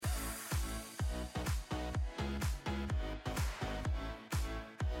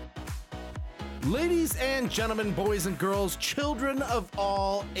Ladies and gentlemen, boys and girls, children of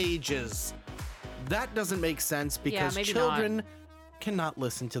all ages. That doesn't make sense because children cannot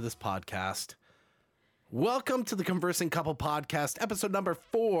listen to this podcast. Welcome to the Conversing Couple Podcast, episode number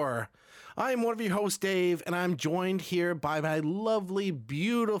 4. I am one of your hosts, Dave, and I'm joined here by my lovely,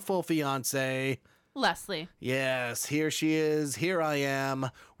 beautiful fiance, Leslie. Yes, here she is. Here I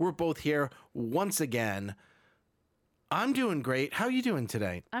am. We're both here once again. I'm doing great. How are you doing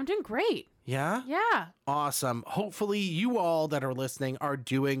today? I'm doing great. Yeah? Yeah. Awesome. Hopefully you all that are listening are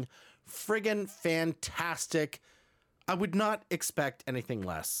doing friggin' fantastic. I would not expect anything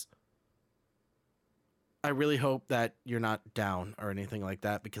less. I really hope that you're not down or anything like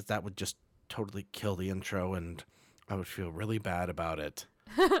that, because that would just totally kill the intro and I would feel really bad about it.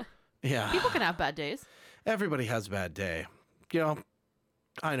 Yeah. People can have bad days. Everybody has a bad day. You know,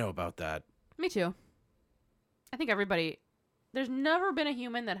 I know about that. Me too. I think everybody... There's never been a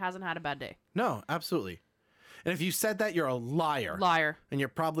human that hasn't had a bad day. No, absolutely. And if you said that, you're a liar. Liar. And you're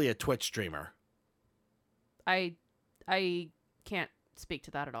probably a Twitch streamer. I can't speak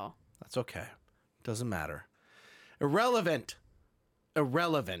to that at all. That's okay. Doesn't matter. Irrelevant.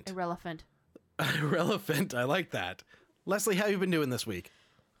 Irrelevant. Irrelevant. I like that. Leslie, how you been doing this week?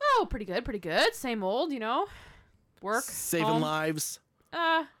 Oh, pretty good, pretty good. Same old, you know. Work. Saving home. lives?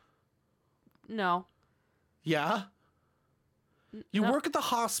 No. Yeah? You work at the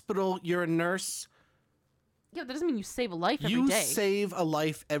hospital, you're a nurse. Yeah, that doesn't mean you save a life every day. You save a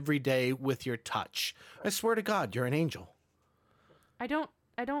life every day with your touch. I swear to God, you're an angel. I don't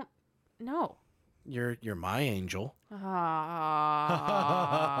know. You're my angel.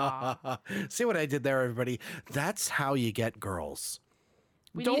 Ah. See what I did there, everybody? That's how you get girls.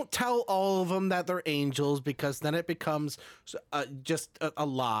 We Don't need- tell all of them that they're angels, because then it becomes just a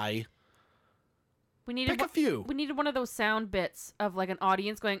lie. We needed Pick a few. We needed one of those sound bits of like an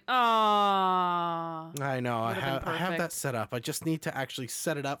audience going, "Ah." I know. I Would've been have perfect. that set up. I just need to actually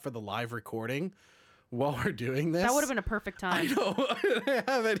set it up for the live recording while we're doing this. That would have been a perfect time. I know. I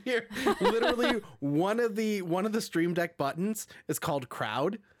have it here. Literally, one of the Stream Deck buttons is called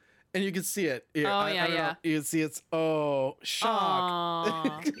crowd, and you can see it. Here, I don't know. You can see it's shock.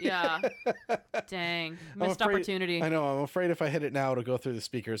 Aw, yeah. Dang. Missed opportunity. I know. I'm afraid if I hit it now, it'll go through the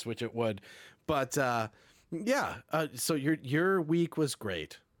speakers, which it would. But yeah. So your week was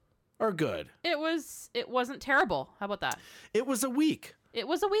great, or good. It wasn't terrible. How about that? It was a week. It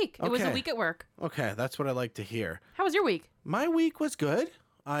was a week. It was a Okay. week at work. Okay, that's what I like to hear. How was your week? My week was good.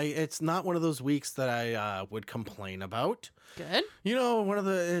 It's not one of those weeks that I would complain about. Good. You know,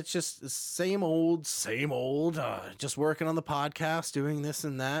 it's just same old, just working on the podcast, doing this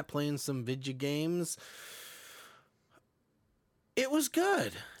and that, playing some video games. It was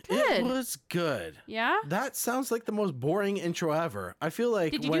good. Good. It was good. Yeah? That sounds like the most boring intro ever. I feel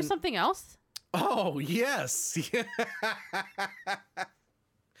like Did you do something else? Oh, yes.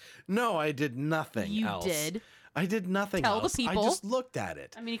 No, I did nothing You else. did. I did nothing Tell the else. people. I just looked at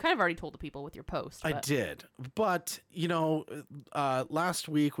it. I mean, you kind of already told the people with your post. I but- did. But, you know, last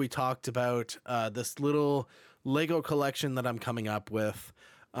week we talked about this little Lego collection that I'm coming up with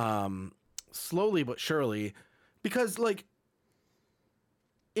slowly but surely. Because, like,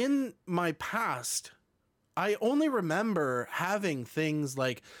 in my past, I only remember having things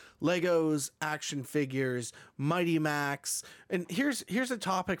like Legos, action figures, Mighty Max. And here's a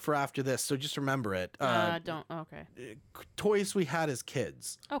topic for after this, so just remember it. Okay. Toys we had as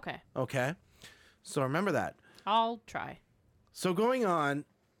kids. Okay. Okay? So remember that. I'll try. So going on,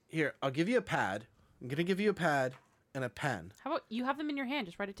 here, I'll give you a pad. I'm going to give you a pad and a pen. How about you have them in your hand?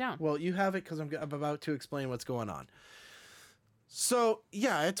 Just write it down. Well, you have it because I'm about to explain what's going on. So,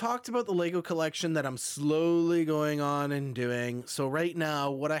 yeah, I talked about the Lego collection that I'm slowly going on and doing. So right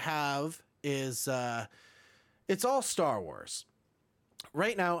now, what I have is, it's all Star Wars.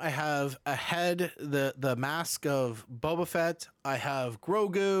 Right now, I have a head, the mask of Boba Fett. I have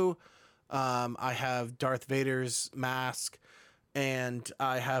Grogu. I have Darth Vader's mask. And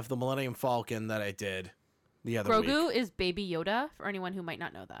I have the Millennium Falcon that I did the other week. Grogu is Baby Yoda, for anyone who might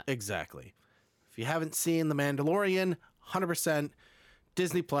not know that. Exactly. If you haven't seen The Mandalorian, 100%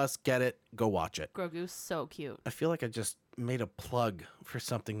 Disney Plus, get it, go watch it. Grogu's so cute. I feel like I just made a plug for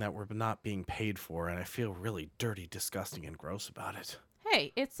something that we're not being paid for, and I feel really dirty, disgusting, and gross about it.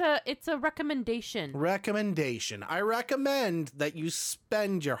 Hey, it's a recommendation. Recommendation. I recommend that you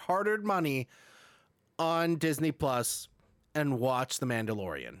spend your hard-earned money on Disney Plus and watch The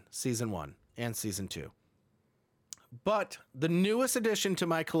Mandalorian, Season 1 and Season 2. But the newest addition to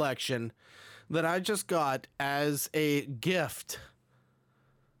my collection that I just got as a gift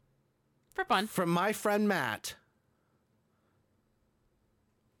For fun. from my friend Matt.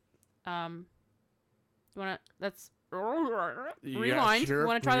 You want to? That's Yeah, rewind. sure. You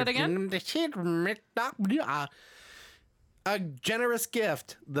want to try that again? A generous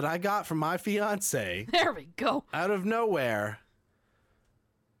gift that I got from my fiance There we go. out of nowhere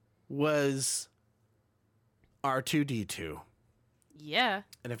was R2D2. Yeah.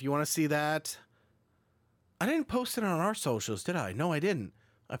 And if you want to see that, I didn't post it on our socials, did I? No, I didn't.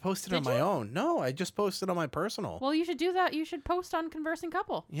 I posted it on Did my you? own. No, I just posted on my personal. Well, you should do that. You should post on Conversing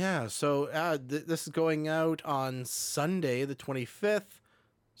Couple. Yeah, so this is going out on Sunday, the 25th.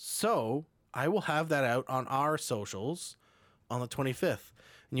 So I will have that out on our socials on the 25th.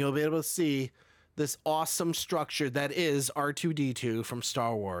 And you'll be able to see this awesome structure that is R2D2 from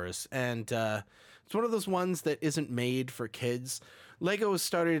Star Wars. And it's one of those ones that isn't made for kids. Lego has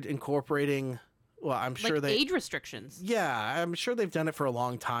started incorporating, well, I'm sure Like age restrictions. Yeah, I'm sure they've done it for a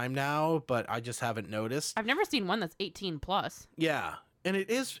long time now, but I just haven't noticed. I've never seen one that's 18 plus. Yeah, and it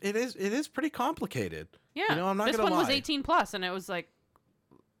is pretty complicated. Yeah. You know, I'm not this gonna one was lie. 18 plus, and it was like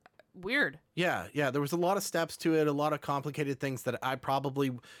weird. Yeah, there was a lot of steps to it, a lot of complicated things that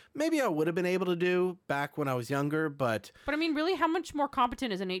maybe I would have been able to do back when I was younger, but But I mean, really, how much more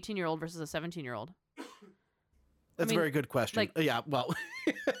competent is an 18-year-old versus a 17-year-old? that's mean, a very good question. like- Yeah, well,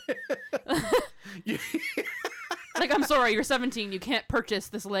 you- Like, I'm sorry, you're 17. You can't purchase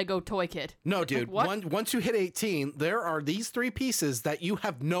this Lego toy kit. no, dude. what? Once you hit 18, there are these three pieces that you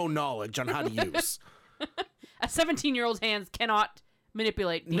have no knowledge on how to use. A 17-year-old's hands cannot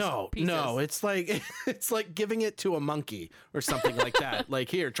manipulate these pieces. No, it's like giving it to a monkey or something like that. Like,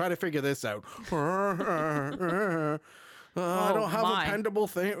 here, try to figure this out. I don't have my. a bendable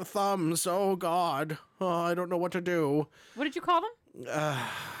thumbs. Oh God, I don't know what to do. What did you call them?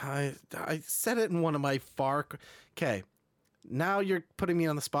 I said it in one of my Okay, now you're putting me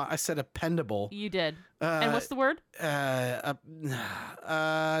on the spot. I said appendable. You did. And what's the word?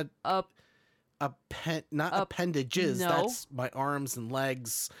 Not appendages. no. That's my arms and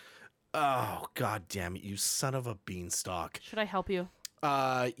legs. Oh God damn it! You son of a beanstalk. Should I help you?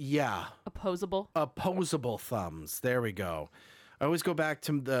 Yeah. Opposable. Opposable thumbs. There we go. I always go back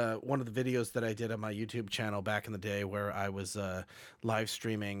to one of the videos that I did on my YouTube channel back in the day where I was live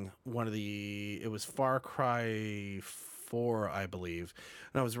streaming it was Far Cry 4, I believe.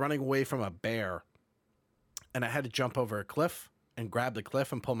 And I was running away from a bear. And I had to jump over a cliff and grab the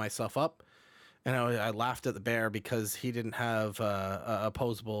cliff and pull myself up. And I laughed at the bear because he didn't have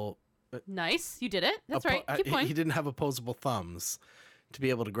opposable... Nice. You did it. That's right. Keep going. He didn't have opposable thumbs to be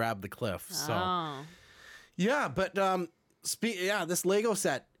able to grab the cliff. So Oh. yeah, but this Lego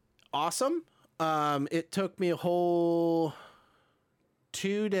set, awesome. It took me a whole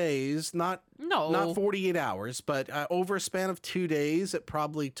 2 days, not No. 48 hours, but over a span of 2 days, it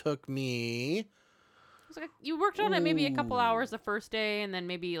probably took me. It was like you worked on it maybe a couple hours the first day, and then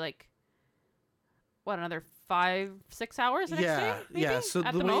maybe like another 5-6 hours the next day? Maybe, yeah. So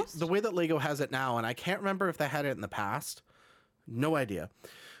at the the way most? the way that Lego has it now, and I can't remember if they had it in the past. No idea.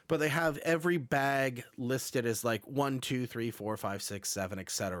 But they have every bag listed as like 1, 2, 3, 4, 5, 6, 7,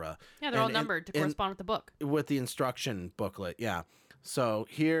 etc. Yeah, they're all numbered to correspond with the book. With the instruction booklet, yeah. So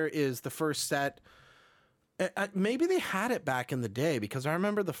here is the first set. Maybe they had it back in the day because I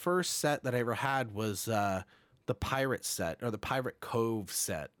remember the first set that I ever had was the Pirate set or the Pirate Cove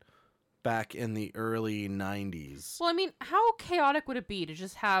set back in the early 90s. Well, I mean, how chaotic would it be to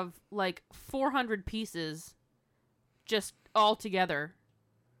just have like 400 pieces just all together?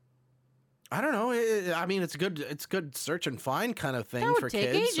 I don't know. I mean, it's good search and find kind of thing That for would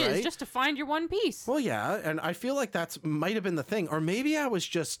take kids, ages right? just to find your one piece. Well, yeah, and I feel like might have been the thing, or maybe I was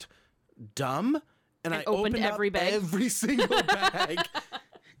just dumb and I opened opened every up bag. every single bag,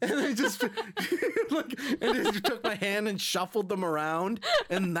 and I just took my hand and shuffled them around,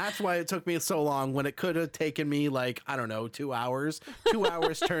 and that's why it took me so long when it could have taken me like, I don't know, 2 hours. 2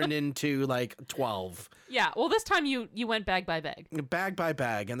 hours turned into like 12. Yeah, well, this time you went bag by bag. Bag by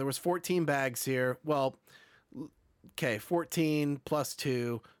bag, and there was 14 bags here. Well, okay, 14 plus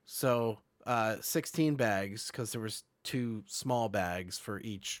 2, so 16 bags because there was 2 small bags for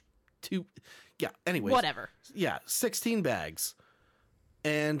each 2. Yeah, anyways. Whatever. Yeah, 16 bags.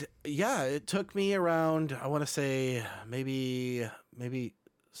 And yeah, it took me around, I want to say maybe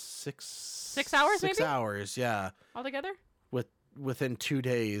 6 hours, 6 maybe? hours, yeah, Altogether? within 2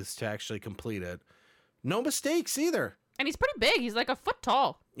 days to actually complete it. No mistakes either. And he's pretty big. He's like a foot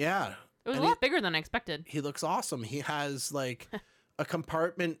tall. Yeah. It was And a lot bigger than I expected. he looks awesome. He has like a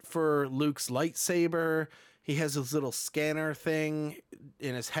compartment for Luke's lightsaber. He has his little scanner thing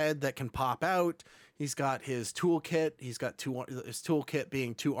in his head that can pop out. He's got his toolkit. He's got his toolkit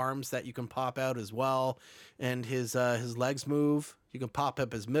being 2 arms that you can pop out as well, and his legs move. You can pop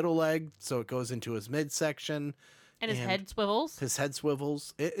up his middle leg, so it goes into his midsection. And his head swivels. His head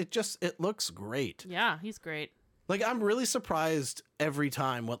swivels. It looks great. Yeah, he's great. Like, I'm really surprised every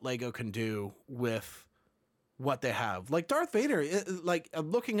time what Lego can do with what they have. Like Darth Vader,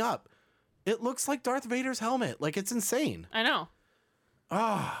 I'm looking up, it looks like Darth Vader's helmet. Like, it's insane. I know.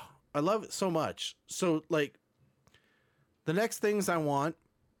 Ah. I love it so much. So, like, the next things I want,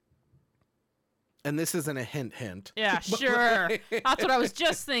 and this isn't a hint. Yeah, sure. That's what I was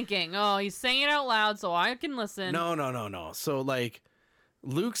just thinking. Oh, he's saying it out loud so I can listen. No. So, like,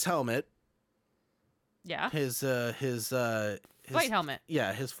 Luke's helmet. Yeah. His flight helmet.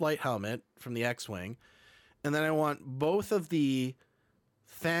 Yeah, his flight helmet from the X-Wing. And then I want both of the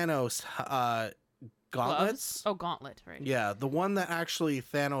Thanos gauntlets. Gloves? Oh, gauntlet, right. Yeah, the one that actually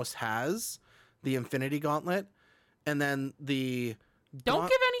Thanos has, the Infinity Gauntlet, and then the... Don't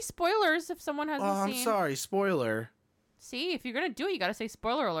give any spoilers if someone hasn't seen. Oh, I'm sorry, spoiler. See, if you're going to do it, you got to say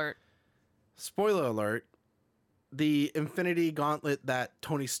spoiler alert. Spoiler alert. The Infinity Gauntlet that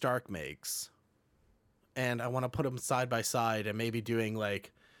Tony Stark makes. And I want to put them side by side and maybe doing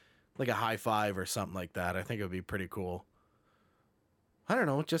like a high five or something like that. I think it would be pretty cool. I don't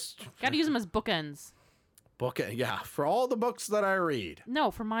know, just... Got to use them as bookends. Yeah, for all the books that I read. No,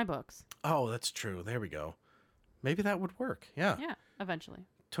 for my books. Oh, that's true. There we go. Maybe that would work. Yeah. Yeah, eventually.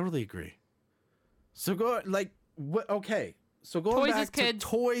 Totally agree. So okay. So going Toys back as to kids.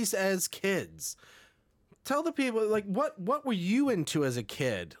 toys as kids. Tell the people, like, what were you into as a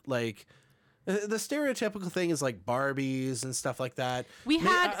kid? Like, the stereotypical thing is like Barbies and stuff like that.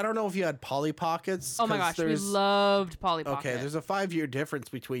 I don't know if you had Polly Pockets. Oh my gosh, we loved Polly Pocket. Okay, there's a 5-year difference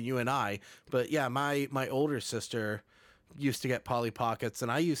between you and I. But yeah, my older sister used to get Polly Pockets,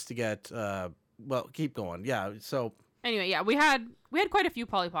 and I used to get, well, keep going. Yeah, so. Anyway, yeah, we had quite a few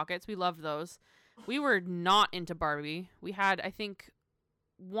Polly Pockets. We loved those. We were not into Barbie. We had, I think,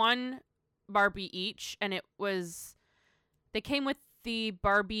 1 Barbie each, and they came with the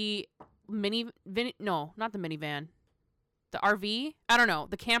Barbie no, not the minivan. The RV? I don't know.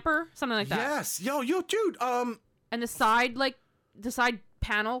 The camper? Something like that. Yes. Yo, dude. And the side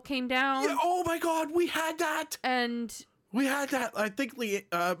panel came down. Yeah, oh my God, we had that. And we had that. I think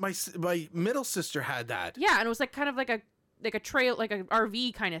my middle sister had that. Yeah, and it was like kind of like a trail, like an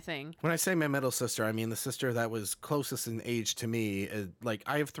RV kind of thing. When I say my middle sister, I mean the sister that was closest in age to me. Like,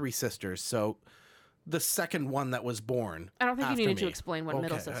 I have 3 sisters, so the second one that was born. I don't think you needed me. to explain what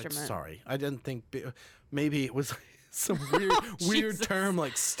middle sister meant. Sorry, I didn't think. Maybe it was some weird term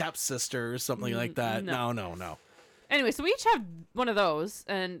like stepsister or something like that. No. Anyway, so we each have one of those,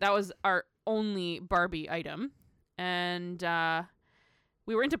 and that was our only Barbie item. And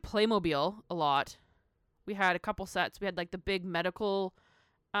we were into Playmobil a lot. We had a couple sets. We had like the big medical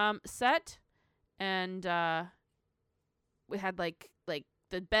set, and we had like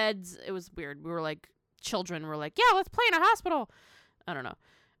the beds. It was weird. We were like children. We were like, yeah, let's play in a hospital. I don't know.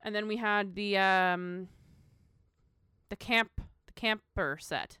 And then we had the camper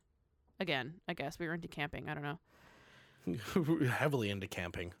set. Again, I guess we were into camping. I don't know. Heavily into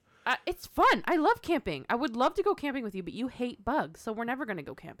camping. It's fun. I love camping. I would love to go camping with you, but you hate bugs, so we're never going to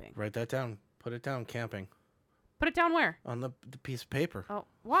go camping. Write that down. Put it down, camping. Put it down where? On the piece of paper. Oh,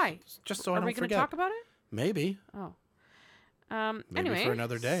 why? Just so I don't forget. Are we going to talk about it? Maybe. Oh. Maybe anyway, for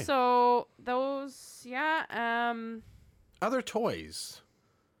another day. So those, yeah. Other toys.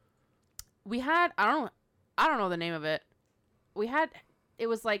 We had, I don't know the name of it. It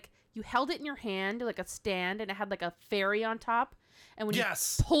was like you held it in your hand like a stand, and it had like a fairy on top. And when you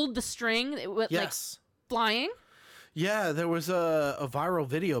pulled the string, it went like flying. Yeah, there was a viral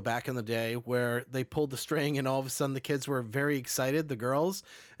video back in the day where they pulled the string, and all of a sudden the kids were very excited, the girls,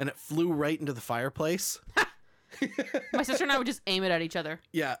 and it flew right into the fireplace. My sister and I would just aim it at each other.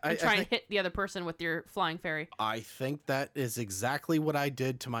 Yeah. And try and hit the other person with your flying fairy. I think that is exactly what I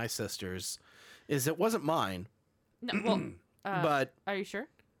did to my sisters. It wasn't mine. No, well, but are you sure?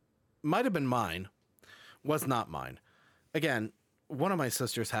 Might have been mine. Was not mine. Again, one of my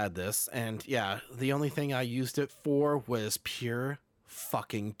sisters had this, and yeah, the only thing I used it for was pure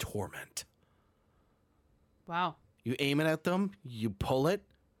fucking torment. Wow. You aim it at them, you pull it,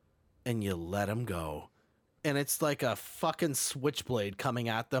 and you let them go. And it's like a fucking switchblade coming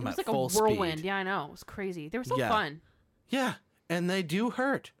at them at full speed. It was like a whirlwind. Yeah, I know. It was crazy. They were so fun. Yeah, and they do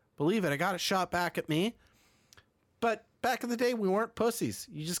hurt. Believe it, I got it shot back at me. But back in the day, we weren't pussies.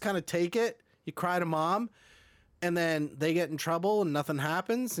 You just kind of take it, you cry to mom, and then they get in trouble and nothing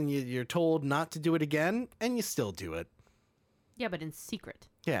happens, and you're told not to do it again, and you still do it. Yeah, but in secret.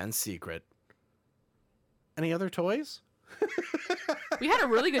 Yeah, in secret. Any other toys? We had a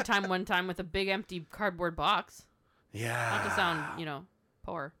really good time one time with a big empty cardboard box. Yeah. Not to sound,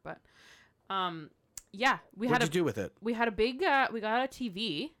 poor, but yeah, What'd you do with it? we had a big we got a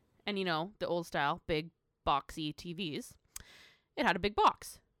TV, and the old style big boxy TVs. It had a big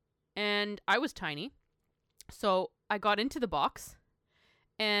box, and I was tiny, so I got into the box.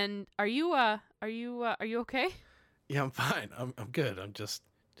 And are you okay? Yeah, I'm fine. I'm good. I'm just.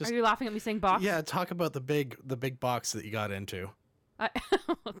 Are you laughing at me saying box? Yeah, talk about the big box that you got into. Oh,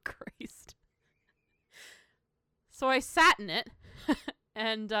 Christ. So I sat in it,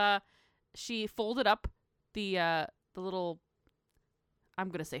 and she folded up the little, I'm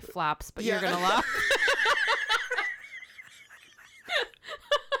going to say flaps, but you're going to laugh.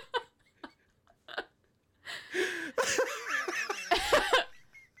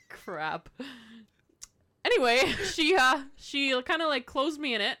 Crap. Anyway, she kind of like closed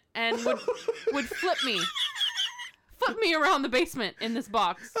me in it and would flip me around the basement in this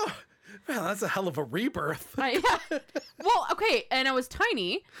box. Oh, man, that's a hell of a rebirth. Yeah. Well, okay, and I was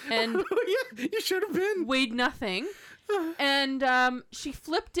tiny and Yeah, you should have been. weighed nothing, and she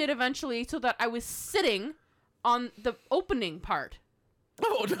flipped it eventually so that I was sitting on the opening part.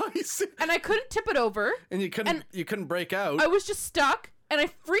 Oh, nice. And I couldn't tip it over. And you couldn't break out. I was just stuck, and I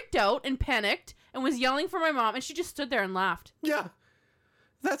freaked out and panicked and was yelling for my mom, and she just stood there and laughed. Yeah.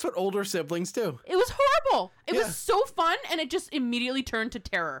 That's what older siblings do. It was horrible. It Yeah. was so fun, and it just immediately turned to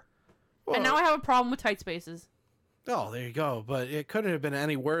terror. Well, And now I have a problem with tight spaces. oh, there you go. But it couldn't have been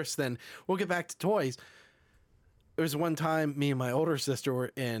any worse than. We'll get back to toys. There was one time me and my older sister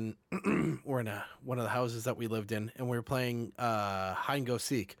were in one of the houses that we lived in, and we were playing hide and go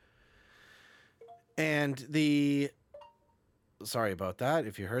seek. And sorry about that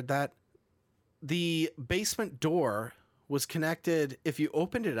if you heard that. The basement door was connected. If you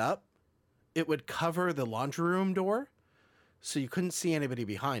opened it up, it would cover the laundry room door, so you couldn't see anybody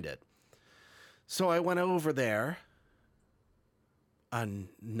behind it. So I went over there,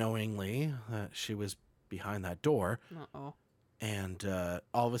 unknowingly that she was behind that door, Uh-oh. and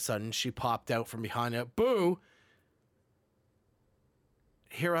all of a sudden she popped out from behind it. Boo!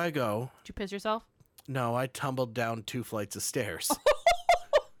 Here I go. Did you piss yourself? No, I tumbled down 2 flights of stairs.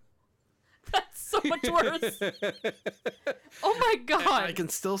 That's so much worse. Oh my god. I can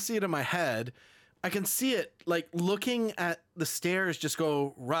still see it in my head. I can see it, like, looking at the stairs just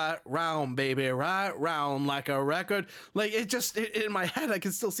go right round, baby, right round like a record. Like, in my head, I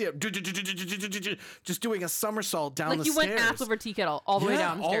can still see it just doing a somersault down the Like you stairs. went ass over tea kettle all the way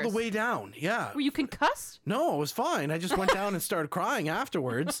down. all the way down, yeah. Were you concussed? No, it was fine. I just went down and started crying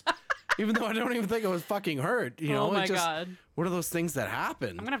afterwards, even though I don't even think I was fucking hurt. You know, Oh my it just, god. one of those things that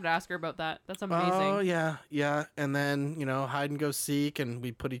happen. I'm gonna have to ask her about that. That's amazing. Oh, yeah. And then, hide and go seek, and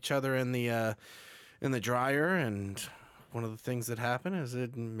we put each other in the dryer, and one of the things that happened is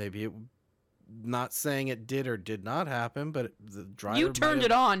not saying it did or did not happen, but the dryer You turned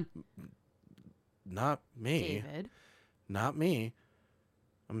it on. Not me. David. Not me.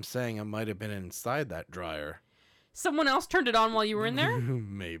 I'm saying I might have been inside that dryer. Someone else turned it on while you were in there?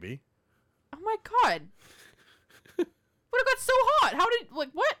 Maybe. Oh my god. But it got so hot. How did,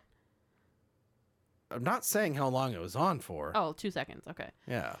 what? I'm not saying how long it was on for. Oh, 2 seconds. Okay.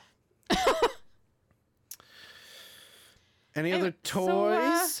 Yeah. Any Anyway, other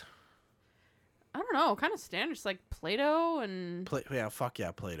toys? I don't know. Kind of standard. Just like Play-Doh and Fuck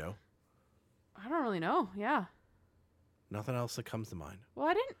yeah, Play-Doh. I don't really know. Yeah. Nothing else that comes to mind. Well,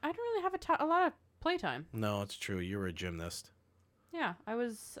 I didn't really have a lot of playtime. No, it's true. You were a gymnast. Yeah,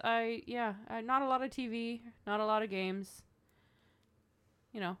 not a lot of TV, not a lot of games.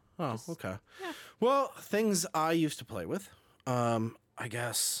 Oh, Just- okay. yeah. Well, things I used to play with. I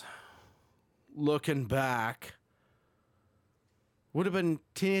guess looking back would have been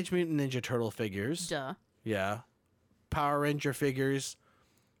Teenage Mutant Ninja Turtle figures. Duh. Yeah. Power Ranger figures.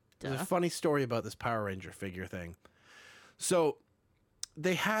 There's Duh. a funny story about this Power Ranger figure thing. So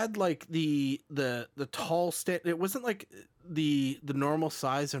they had like the tall it wasn't like the normal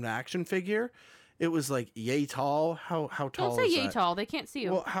size of an action figure. It was like yay tall. How tall Don't say is yay that? tall. They can't see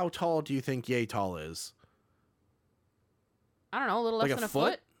you. Well, how tall do you think yay tall is? I don't know. A little less like than a a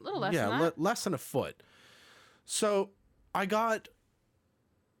foot. A little less than that. less than a foot. So I got.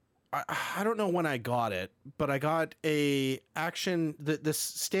 I don't know when I got it, but I got this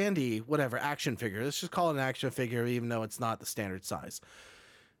standee, whatever, action figure. Let's just call it an action figure, even though it's not the standard size.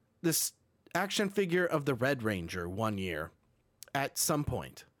 This action figure of the Red Ranger one year at some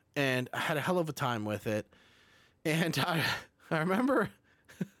point, and I had a hell of a time with it. And I remember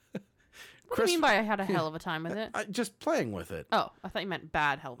What do you mean by I had a hell of a time with it? Just playing with it. Oh, I thought you meant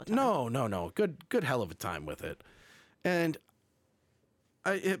bad hell of a time. No. Good hell of a time with it. And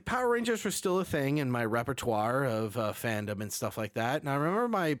Power Rangers were still a thing in my repertoire of fandom and stuff like that. And I remember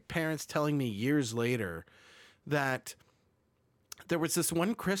my parents telling me years later that there was this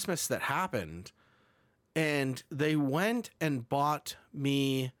one Christmas that happened, and they went and bought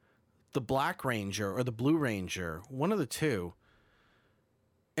me the Black Ranger or the Blue Ranger, one of the two.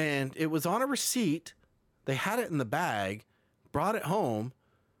 And it was on a receipt. They had it in the bag, brought it home,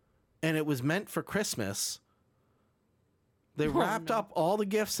 and it was meant for Christmas. They wrapped up all the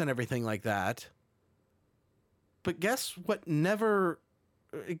gifts and everything like that. But guess what?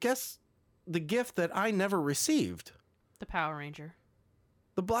 Guess the gift that I never received. The Power Ranger.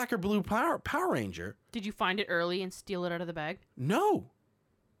 The Black or Blue Power Ranger. Did you find it early and steal it out of the bag? No.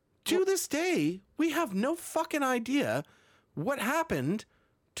 To this day, we have no fucking idea what happened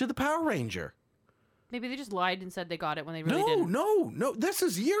to the Power Ranger. Maybe they just lied and said they got it when they really didn't. No. This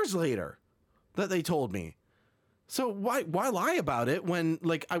is years later that they told me. So why lie about it when,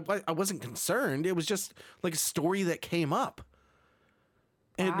 like, I wasn't concerned? It was just like a story that came up.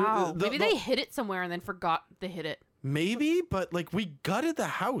 Wow. And Maybe they hid it somewhere and then forgot they hid it. Maybe, but like we gutted the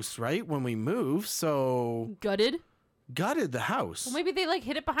house, right, when we moved. So gutted the house. Well, maybe they like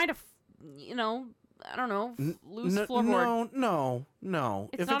hid it behind I don't know, loose floorboard. No.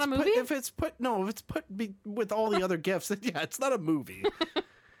 It's not a movie? If it's put with all the other gifts, then yeah, it's not a movie.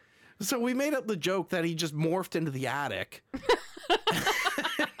 So we made up the joke that he just morphed into the attic.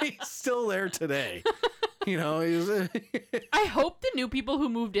 He's still there today. You know, I hope the new people who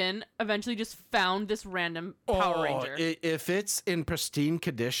moved in eventually just found this random Power Ranger. If it's in pristine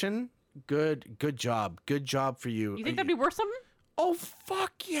condition, good job. Good job for you. You think that'd be worth something? Oh,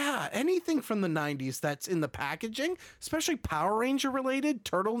 fuck yeah. Anything from the 90s that's in the packaging, especially Power Ranger related,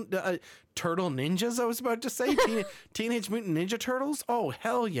 Turtle Ninjas, I was about to say, Teenage Mutant Ninja Turtles. Oh,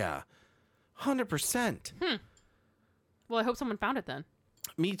 hell yeah. 100%. Well, I hope someone found it then.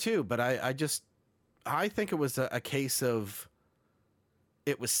 Me too, but I think it was a case of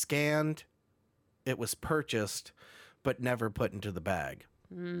it was scanned, it was purchased, but never put into the bag.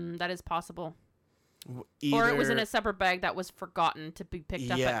 That is possible. Or it was in a separate bag that was forgotten to be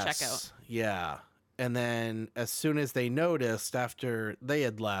picked up at checkout. Yeah. And then as soon as they noticed after they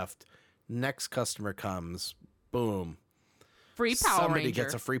had left, next customer comes, boom. Free Power Ranger. Somebody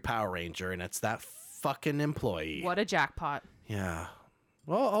gets a free Power Ranger, and it's that fucking employee. What a jackpot. Yeah.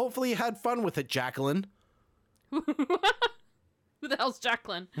 Well, hopefully you had fun with it, Jacqueline. Who the hell's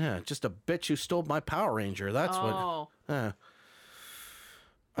Jacqueline? Yeah, just a bitch who stole my Power Ranger. That's what.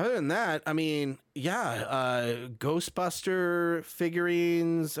 Other than that, I mean, yeah, Ghostbuster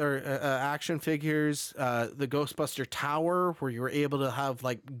figurines or action figures, the Ghostbuster Tower where you were able to have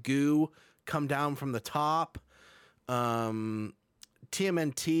like goo come down from the top. TMNT,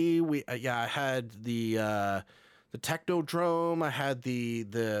 I had the Technodrome, I had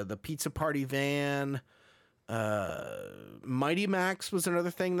the Pizza Party van. Mighty Max was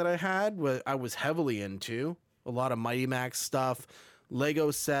another thing that I had. I was heavily into a lot of Mighty Max stuff.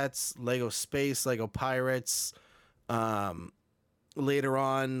 Lego sets, Lego Space, Lego Pirates, later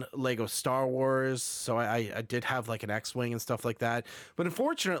on Lego Star Wars. So I did have like an X-Wing and stuff like that. But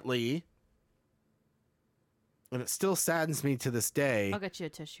unfortunately, and it still saddens me to this day. I'll get you a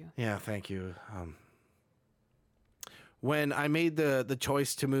tissue. Yeah, thank you. When I made the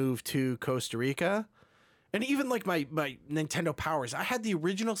choice to move to Costa Rica, and even like my Nintendo Powers, I had the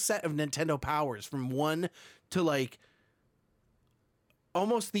original set of Nintendo Powers from 1 to like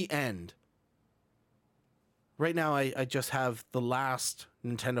almost the end. Right now, I just have the last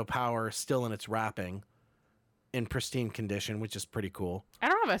Nintendo Power still in its wrapping in pristine condition, which is pretty cool. I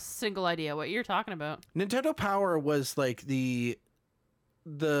don't have a single idea what you're talking about. Nintendo Power was like the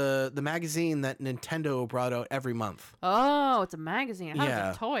magazine that Nintendo brought out every month. Oh, it's a magazine. I thought it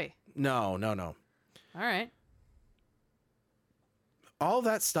was a toy. No. All right. All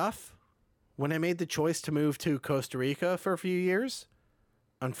that stuff, when I made the choice to move to Costa Rica for a few years,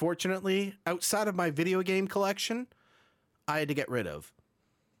 unfortunately, outside of my video game collection, I had to get rid of.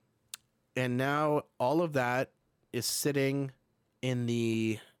 And now all of that is sitting in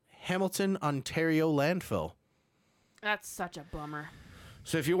the Hamilton, Ontario landfill. That's such a bummer.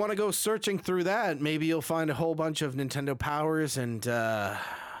 So if you want to go searching through that, maybe you'll find a whole bunch of Nintendo Powers and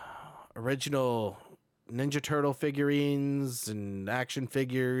original Ninja Turtle figurines and action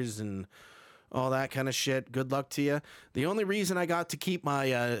figures and all that kind of shit. Good luck to you. The only reason I got to keep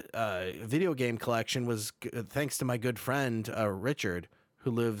my video game collection was thanks to my good friend, Richard,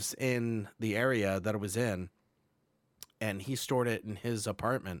 who lives in the area that I was in. And he stored it in his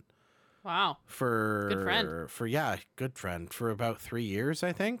apartment. Wow. for Good friend. good friend for about 3 years,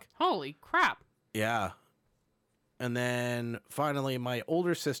 I think. Holy crap. Yeah. And then finally my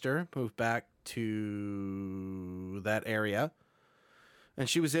older sister moved back to that area. And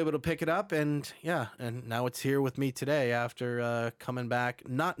she was able to pick it up, and now it's here with me today after coming back,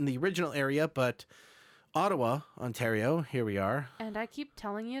 not in the original area, but Ottawa, Ontario. Here we are. And I keep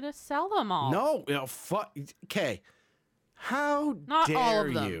telling you to sell them all. No, fuck. Okay, how Not dare all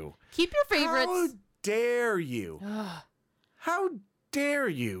of them. you? Keep your favorites. How dare you? Ugh. How dare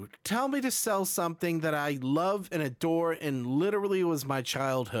you tell me to sell something that I love and adore and literally was my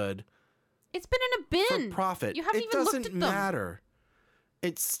childhood It's been in a bin. for profit? You haven't It even looked doesn't at them. matter.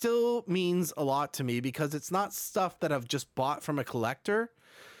 It still means a lot to me because it's not stuff that I've just bought from a collector.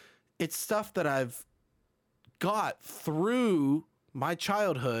 It's stuff that I've got through my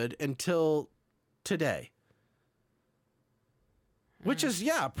childhood until today. Which is,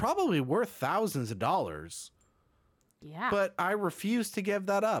 probably worth thousands of dollars. Yeah. But I refuse to give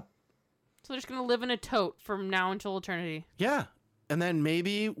that up. So they're just going to live in a tote from now until eternity. Yeah. And then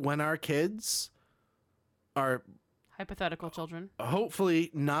maybe when our kids are Hypothetical children. hopefully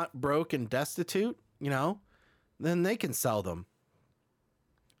not broke and destitute, then they can sell them.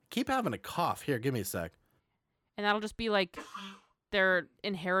 Keep having a cough. Here, give me a sec. And that'll just be like their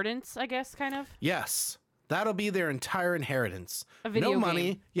inheritance, I guess, kind of. Yes. That'll be their entire inheritance. A video no money.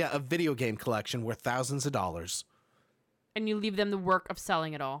 game. Yeah, a video game collection worth thousands of dollars. And you leave them the work of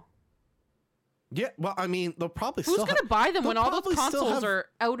selling it all. Yeah, well, I mean, they'll probably Who's still going to buy them they'll when all those probably still consoles have- are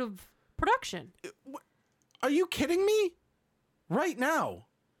out of production? Are you kidding me? Right now.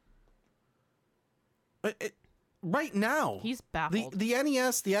 Right now. He's baffled. The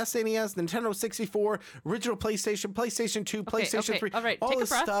NES, the SNES, Nintendo 64, original PlayStation 2, PlayStation 3, all right, all take a this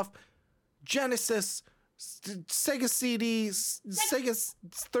breath. stuff, Genesis, Sega CDs, Sega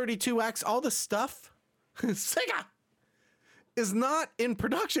 32X, all this stuff, Sega, is not in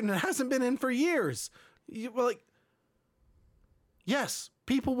production. It hasn't been in for years. Yes,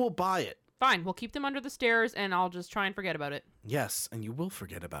 people will buy it. Fine, we'll keep them under the stairs and I'll just try and forget about it. Yes, and you will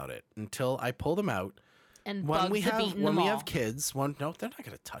forget about it until I pull them out. And When bugs we have have eaten when them we all. have kids, no, they're not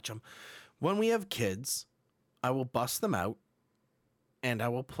going to touch them. When we have kids, I will bust them out, and I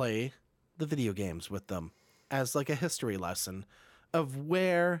will play the video games with them as like a history lesson of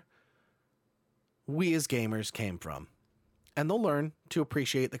where we as gamers came from, and they'll learn to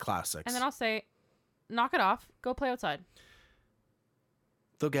appreciate the classics. And then I'll say, knock it off. Go play outside.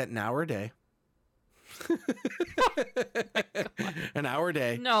 They'll get an hour a day. An hour a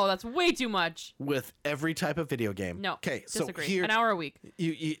day No, that's way too much. with every type of video game. No. Okay, so Disagree. here, An hour a week.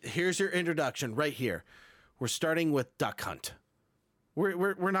 here's your introduction right here. We're starting with Duck Hunt.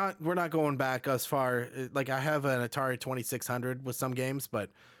 We're not going back as far. Like, I have an Atari 2600 with some games,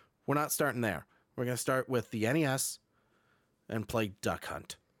 but we're not starting there. We're gonna start with the NES and play Duck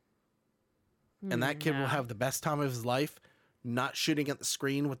Hunt. And that kid will Nah. have the best time of his life, not shooting at the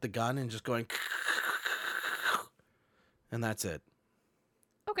screen with the gun and just going, and that's it.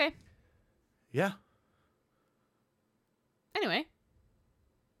 Okay. Yeah. Anyway,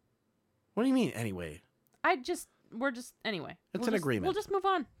 What do you mean anyway? anyway. It's We'll an just- agreement. We'll just move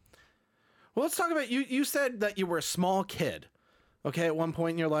on. Well, let's talk about you. You said that you were a small kid. Okay, at one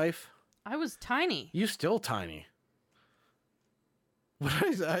point in your life. I was tiny. You still tiny. What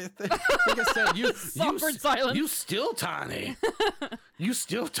I think I said you Awkward silence. You still tiny. You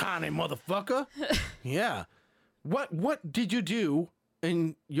still tiny, motherfucker. Yeah. What did you do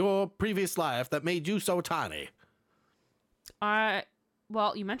in your previous life that made you so tiny?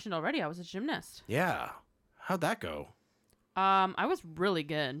 Well, you mentioned already I was a gymnast. Yeah. How'd that go? I was really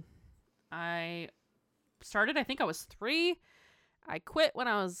good. I started, I think I was 3. I quit when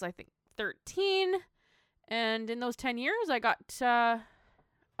I was, 13. And in those 10 years, I got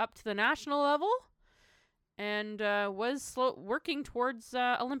up to the national level and was working towards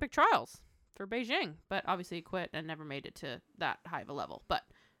Olympic trials for Beijing. But obviously quit and never made it to that high of a level. But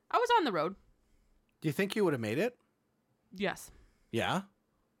I was on the road. Do you think you would have made it? Yes. Yeah.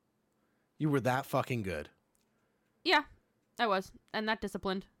 You were that fucking good. Yeah, I was. And that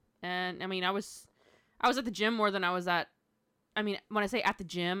disciplined. And I mean, I was at the gym more than I was at. I mean, when I say at the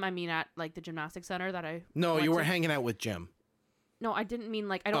gym, I mean at like the gymnastics center that I. No, went you were to. hanging out with Jim. No, I didn't mean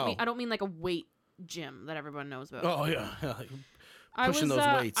like I don't mean like a weight gym that everyone knows about. Oh yeah. I pushing was,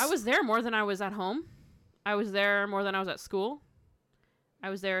 those weights. I was there more than I was at home. I was there more than I was at school. I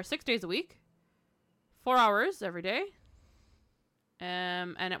was there 6 days a week, 4 hours every day.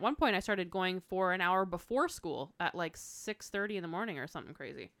 And at one point, I started going for an hour before school at like 6:30 in the morning or something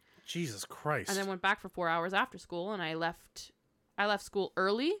crazy. Jesus Christ. And then went back for 4 hours after school, and I left school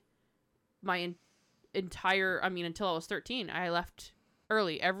early my entire, I mean, until I was 13, I left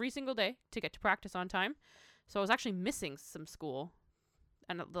early every single day to get to practice on time. So I was actually missing some school.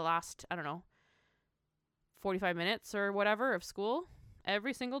 And the last, I don't know, 45 minutes or whatever of school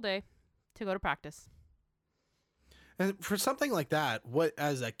every single day to go to practice. And for something like that, what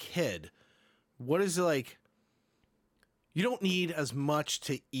as a kid, what is it like? You don't need as much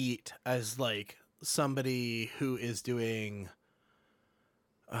to eat as like somebody who is doing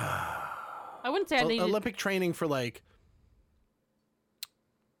I wouldn't say I needed Olympic training for like,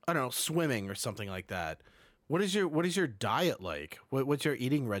 I don't know, swimming or something like that. What is your diet like? What's your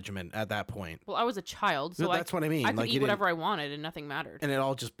eating regimen at that point? Well, I was a child, so That's what I mean. I could Like, you eat didn't- whatever I wanted and nothing mattered. And it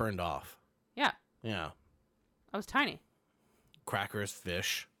all just burned off. Yeah, Yeah. I was tiny. Crackers,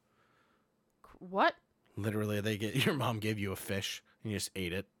 fish. What? Literally, your mom gave you a fish and you just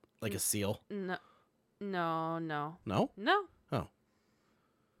ate it like a seal. No, no, no, No? no. Oh.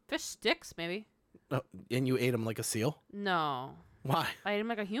 Fish sticks, maybe. Oh, and you ate them like a seal? No, Why? I ate him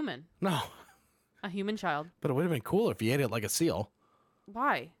like a human, No. a human child. But it would have been cooler if you ate it like a seal.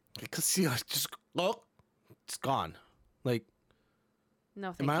 Why? Because seal is just, oh, it's gone. Like,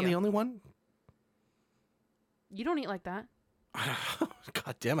 No, thank am I you. the only one? You don't eat like that.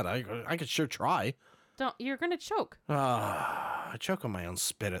 God damn it. I could sure try. Don't. You're gonna choke. I choke on my own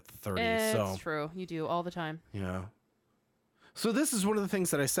spit at 30. It's So, true. You do all the time. yeah. So this is one of the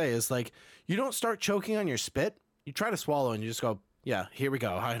things that I say is like, you don't start choking on your spit. You try to swallow and you just go, yeah, here we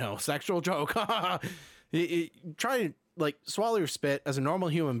go. I know. Sexual joke. You try to like swallow your spit as a normal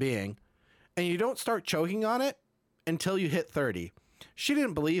human being and you don't start choking on it until you hit 30. She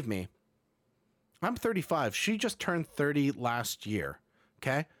didn't believe me. I'm 35. She just turned 30 last year.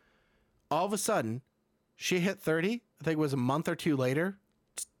 Okay. All of a sudden, she hit 30. I think it was a month or two later.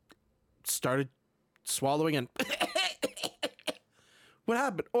 Started swallowing and what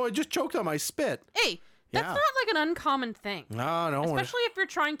happened? Oh, I just choked on my spit. Hey, that's Yeah. not like an uncommon thing. No. Especially if you're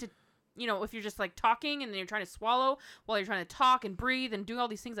trying to, if you're just like talking and then you're trying to swallow while you're trying to talk and breathe and do all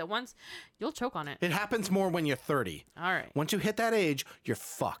these things at once, you'll choke on it. It happens more when you're 30. All right. Once you hit that age, you're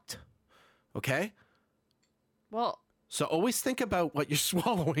fucked. Okay? Well, So always think about what you're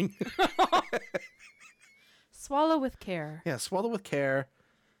swallowing. swallow with care. Yeah, swallow with care.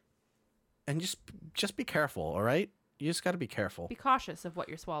 And just be careful, all right? You just got to be careful. Be cautious of what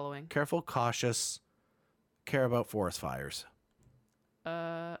you're swallowing. Careful, cautious, care about forest fires.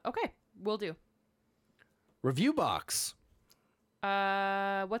 Okay, will do. Review box.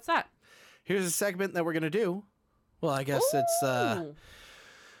 What's that? Here's a segment that we're going to do. Well, I guess it's Ooh.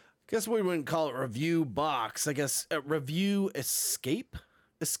 guess we wouldn't call it review box. I guess review escape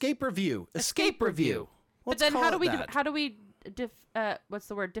review. Escape review. But Let's then call how do it we that. what's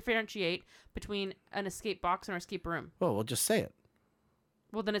the word? Differentiate between an escape box and an escape room. Well, we'll just say it.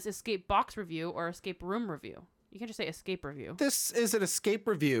 Well, then it's escape box review or escape room review. You can just say escape review. This is an escape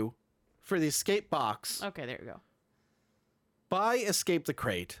review for the escape box Okay, there you go. by Escape the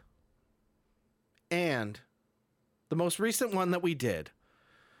Crate. And the most recent one that we did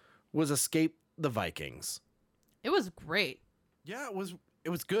was Escape the Vikings. It was great. Yeah, it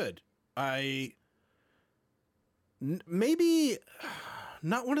was good. Maybe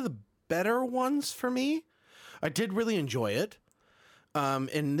not one of the better ones for me. I did really enjoy it.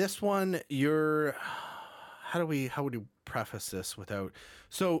 In this one, how would you preface this without?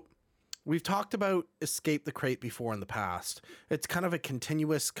 So we've talked about Escape the Crate before in the past. It's kind of a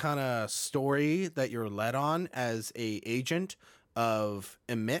continuous kind of story that you're led on as a agent of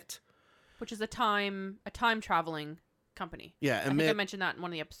Emit. Which is a time traveling company. Yeah, I think I Emit. mentioned that in one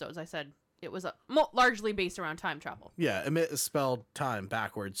of the episodes. I said it was largely based around time travel. Yeah, Emit is spelled time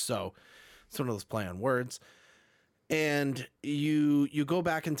backwards, so it's one of those play on words. And you go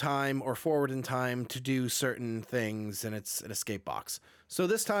back in time or forward in time to do certain things, and it's an escape box. So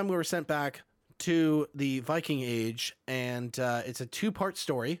this time we were sent back to the Viking Age, and it's a 2-part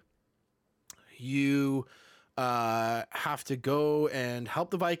story. You have to go and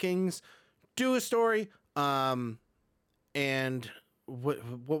help the Vikings, do a story, and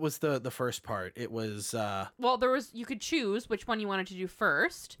what was the first part? It was Well, you could choose which one you wanted to do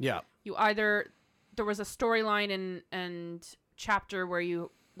first. yeah. There was a storyline and chapter where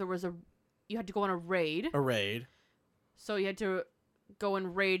you had to go on a raid. A raid. So you had to go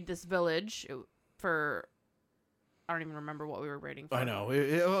and raid this village for. I don't even remember what we were raiding for. I know.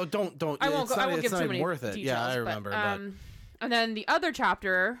 Don't. I won't. It's I not, won't it's give not too even many worth it. details. Yeah, I remember. And then the other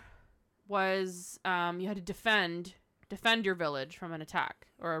chapter was you had to defend your village from an attack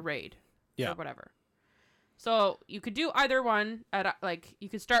or a raid. Yeah. Or whatever. So you could do either one you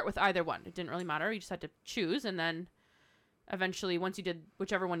could start with either one. It didn't really matter. You just had to choose, and then eventually, once you did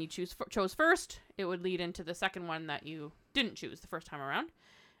whichever one you chose first, it would lead into the second one that you didn't choose the first time around.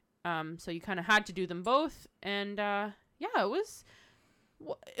 So you kind of had to do them both, and yeah, it was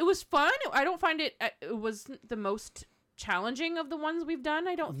fun. I don't find it was the most challenging of the ones we've done.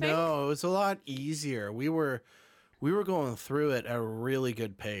 I don't think. No, it was a lot easier. We were going through it at a really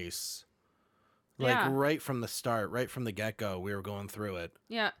good pace. Like Yeah. right from the start, right from the get-go, we were going through it.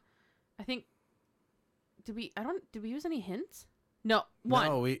 Yeah, I think. Did we use any hints? No, one.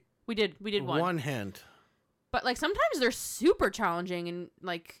 No, we did one. One hint. But like sometimes they're super challenging, and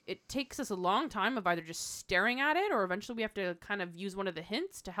like it takes us a long time of either just staring at it, or eventually we have to kind of use one of the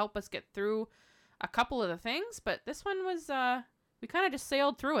hints to help us get through a couple of the things. But this one was we kind of just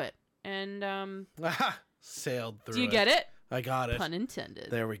sailed through it, and Sailed through do you it. get it? I got it. Pun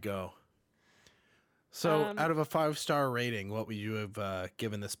intended. There we go. So, out of a 5-star rating, what would you have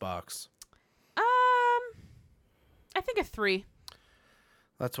given this box? I think a 3.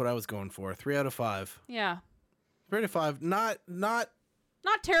 That's what I was going for. 3 out of 5. Yeah. 3 out of 5. Not Not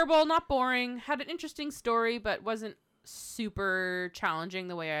terrible, not boring. Had an interesting story, but wasn't super challenging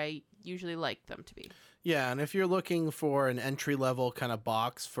the way I usually like them to be. Yeah, and if you're looking for an entry-level kind of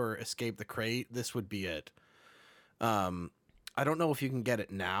box for Escape the Crate, this would be it. I don't know if you can get it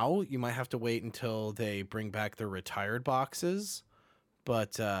now. You might have to wait until they bring back their retired boxes.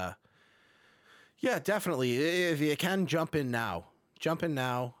 But, yeah, definitely. If you can, jump in now. Jump in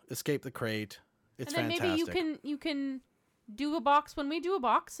now. Escape the Crate. It's and then fantastic. maybe you can do a box when we do a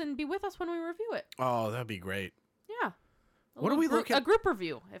box and be with us when we review it. Oh, that'd be great. Yeah. What are we looking a group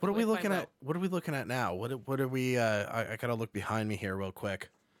review. What are we looking at? What are we looking at now? What are we I gotta look behind me here real quick.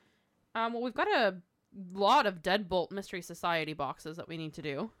 Well, we've got a lot of Deadbolt Mystery Society boxes that we need to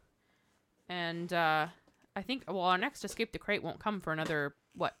do. And I think our next Escape the Crate won't come for another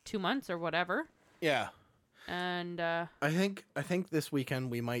 2 months or whatever. Yeah. And I think this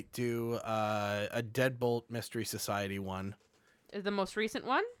weekend we might do a Deadbolt Mystery Society one. the most recent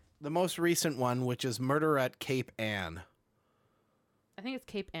one? The most recent one, which is Murder at Cape Ann. I think it's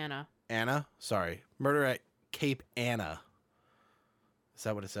Cape Anna. Anna? Sorry. Murder at Cape Anna. Is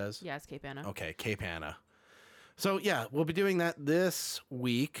that what it says? Yeah, it's Cape Anna. Okay, Cape Anna. So, yeah, we'll be doing that this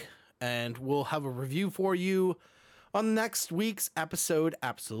week, and we'll have a review for you on next week's episode.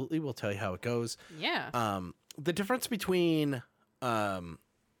 Absolutely. We'll tell you how it goes. Yeah. The difference between Escape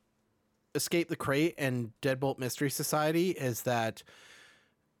the Crate and Deadbolt Mystery Society is that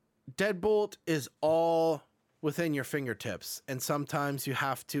Deadbolt is all within your fingertips, and sometimes you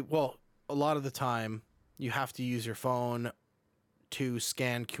have to, well, a lot of the time you have to use your phone to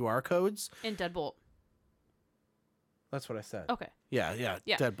scan QR codes. In Deadbolt. That's what I said. Okay. Yeah.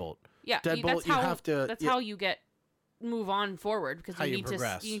 Deadbolt. Yeah. Deadbolt, that's how, you have to. That's how you move on forward, because How you you need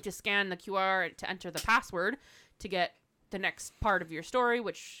progress. you need to scan the QR to enter the password to get the next part of your story,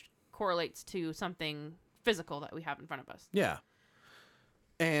 which correlates to something physical that we have in front of us. Yeah.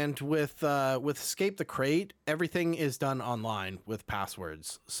 And with Escape the Crate, everything is done online with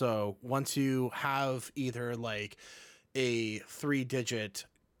passwords. So once you have either like a 3-digit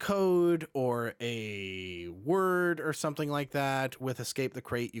code or a word or something like that with Escape the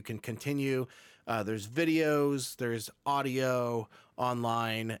Crate, you can continue. There's videos, there's audio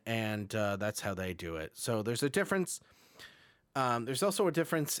online, and that's how they do it. So there's a difference. There's also a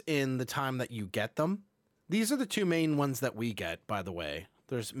difference in the time that you get them. These are the two main ones that we get, by the way.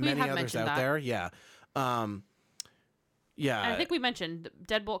 There's many have others mentioned out that. there. Yeah. Yeah. And I think we mentioned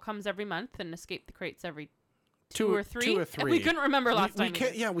Deadbolt comes every month and Escape the Crate's every Two or three. or three. We couldn't remember last we time.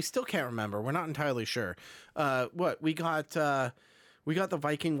 can't, yeah, we still can't remember. We're not entirely sure. What we got the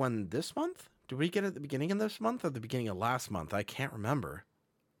Viking one this month? Did we get it at the beginning of this month or the beginning of last month? I can't remember.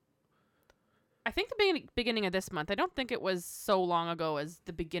 I think the beginning of this month. I don't think it was so long ago as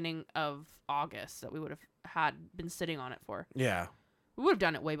the beginning of August that we would have been sitting on it for. Yeah, We would have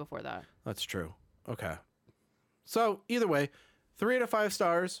done it way before that. that's true. Okay. So either way, 3 out of 5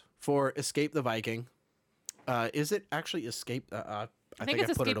 stars for Escape the Viking. Is it actually Escape? I think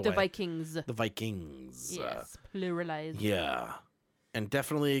it's put it Escape the away. Vikings. The Vikings. Yes, pluralized. Yeah. And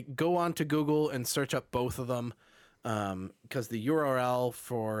definitely go on to Google and search up both of them, because the URL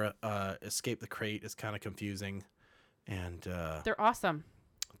for Escape the Crate is kind of confusing. And They're awesome.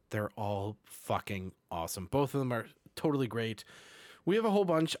 they're all fucking awesome. Both of them are totally great. We have a whole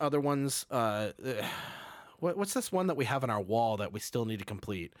bunch other ones. What's this one that we have on our wall that we still need to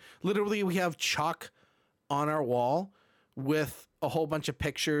complete? Literally, we have chalk on our wall with a whole bunch of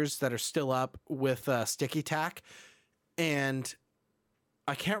pictures that are still up with sticky tack. And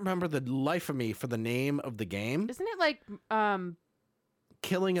I can't remember the life of me for the name of the game. Isn't it like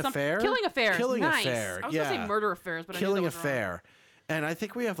Killing Affair. Killing Affairs. Killing nice. Affair. I was yeah. gonna say Murder Affairs, but Killing I knew that was wrong. Affair. And I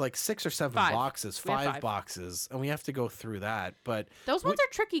think we have like 6 or 7 Five. boxes, We have 5 5. boxes, and we have to go through that. But Those ones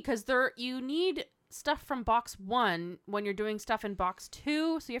are tricky because you need stuff from box 1 when you're doing stuff in box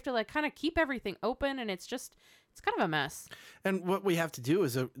 2, so you have to like kind of keep everything open, and it's kind of a mess. and what we have to do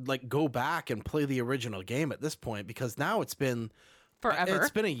is like go back and play the original game at this point, because now it's been Forever. It's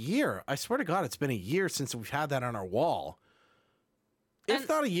been a year. I swear to God, it's been a year since we've had that on our wall. If And-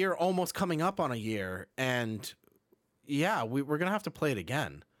 not a year, almost coming up on a year. And yeah, we're going to have to play it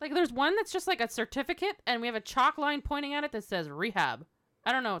again. Like there's one that's just like a certificate, and we have a chalk line pointing at it that says rehab.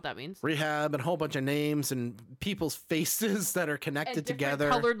 I don't know what that means. Rehab and a whole bunch of names and people's faces that are connected And different together.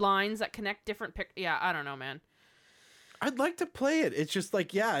 colored lines that connect different Yeah, I don't know, man. I'd like to play it. It's just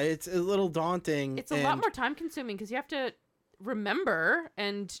like, yeah, it's a little daunting. It's a lot more time consuming because you have to remember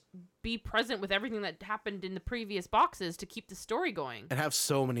and be present with everything that happened in the previous boxes to keep the story going. And have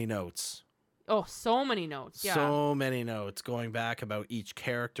so many notes. Oh, so many notes. Yeah. So many notes going back about each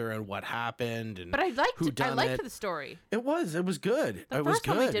character and what happened. And But I who liked done it. the story. It was good. The it was first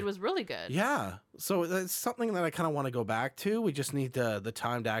one we good. did was really good. Yeah. So that's something that I kind of want to go back to. We just need the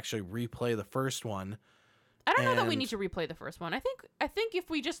time to actually replay the first one. I don't know that we And- need to replay the first one. I think if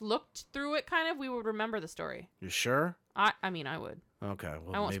we just looked through it kind of, we would remember the story. You sure? I mean, I would. Okay.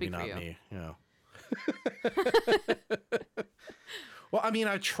 Well, I won't maybe speak for not you. me. Yeah. Well, I mean,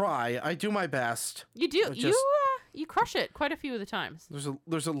 I try. I do my best. You do. It just- You crush it quite a few of the times.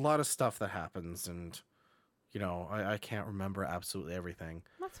 There's a lot of stuff that happens, and I can't remember absolutely everything.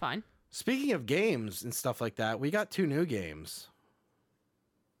 That's fine. Speaking of games and stuff like that, we got 2 new games.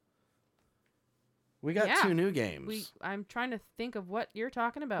 We got Yeah. 2 new games. I'm trying to think of what you're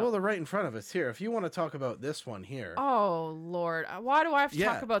talking about. Well, they're right in front of us here. If you want to talk about this one here. Oh Lord, why do I have to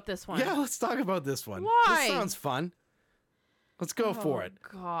Yeah. talk about this one? Yeah, let's talk about this one. Why? This sounds fun. Let's go for it.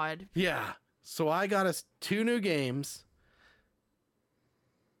 God. Yeah. So I got us 2 new games.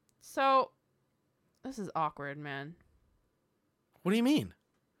 So, this is awkward, man. What do you mean?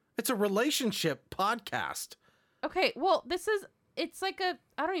 It's a relationship podcast. Okay, well, it's like I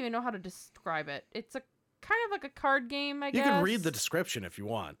don't even know how to describe it. It's a kind of like a card game, I You guess. can read the description if you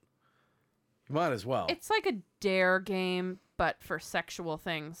want. You might as well. It's like a dare game, but for sexual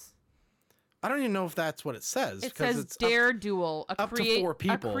things. I don't even know if that's what it says. It 'cause says it's Dare Duel, up to 4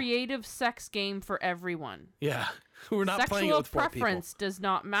 people. a creative sex game for everyone. Yeah. We're not playing it Sexual with 4 people. preference does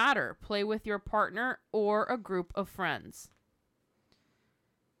not matter. Play with your partner or a group of friends.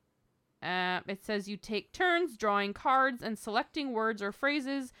 It says you take turns drawing cards and selecting words or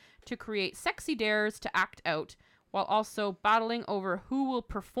phrases to create sexy dares to act out, while also battling over who will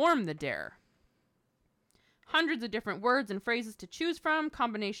perform the dare. Hundreds of different words and phrases to choose from.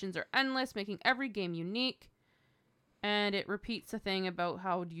 Combinations are endless, making every game unique. And it repeats the thing about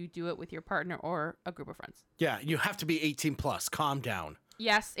how do you do it with your partner or a group of friends. Yeah, you have to be 18 plus. Calm down.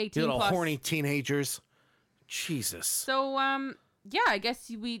 Yes, You 18 little plus. horny teenagers. Jesus. So, yeah, I guess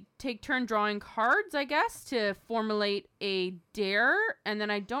we take turn drawing cards, I guess, to formulate a dare. And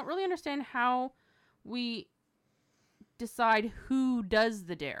then I don't really understand how we decide who does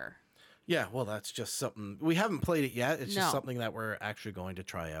the dare. Yeah, well, that's just something. We haven't played it yet. It's No. just something that we're actually going to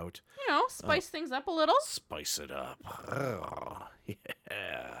try out. You know, spice things up a little. Spice it up. Oh,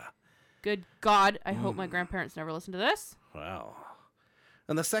 yeah. Good God, I hope my grandparents never listen to this. Wow.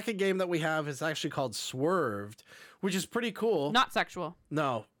 And the second game that we have is actually called Swerved, which is pretty cool. Not sexual.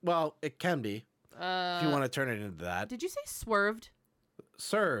 No, well, it can be if you want to turn it into that. Did you say swerved?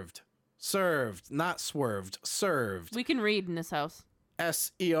 Served, not swerved. Served. We can read in this house.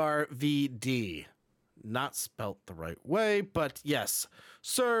 SERVD. Not spelt the right way, but yes.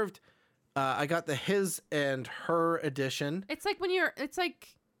 Served. I got the his and her edition. It's like it's like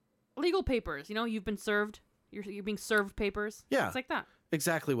legal papers. You know, you've been served. You're being served papers. Yeah. It's like that.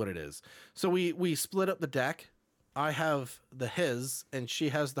 Exactly what it is. So we split up the deck. I have the his and she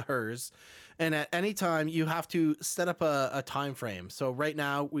has the hers. And at any time you have to set up a time frame. So right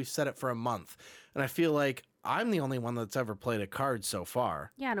now we've set it for a month. And I feel like I'm the only one that's ever played a card so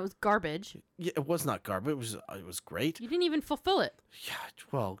far. Yeah, and it was garbage. Yeah, it was not garbage. It was great. You didn't even fulfill it. Yeah,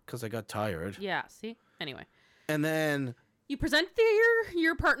 well, because I got tired. Yeah, see? Anyway. And then You present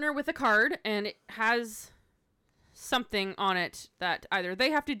your partner with a card, and it has something on it that either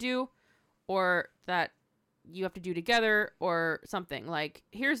they have to do or that you have to do together or something. Like,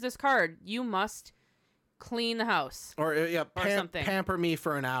 here's this card. You must clean the house. or something. pamper me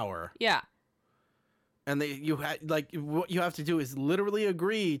for an hour. Yeah. And what you have to do is literally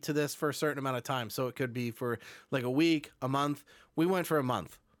agree to this for a certain amount of time. So it could be for like a week, a month. We went for a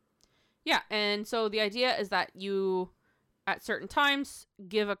month. Yeah, and so the idea is that you at certain times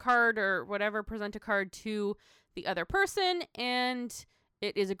give a card or whatever, present a card to the other person, and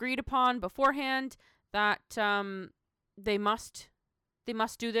it is agreed upon beforehand that they must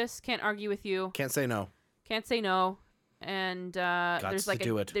do this. Can't argue with you. Can't say no. Can't say no. And there's like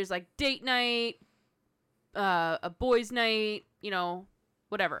there's like date night, a boys' night,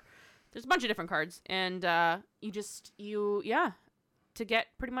 whatever. There's a bunch of different cards, and to get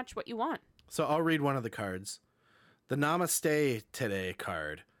pretty much what you want. So I'll read one of the cards. The Namaste Today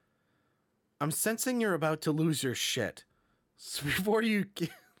card. I'm sensing you're about to lose your shit. So before you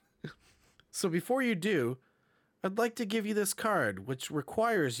do, I'd like to give you this card, which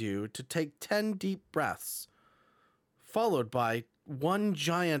requires you to take 10 deep breaths, followed by one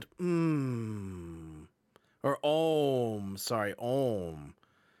giant or om.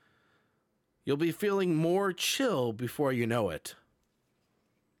 You'll be feeling more chill before you know it.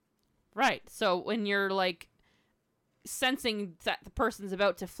 Right. So when you're like sensing that the person's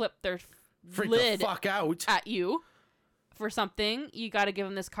about to flip their lid the fuck out at you for something, you got to give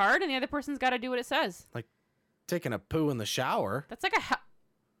them this card, and the other person's got to do what it says. Like taking a poo in the shower. That's like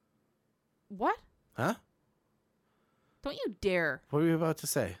what? Huh? Don't you dare. What were you about to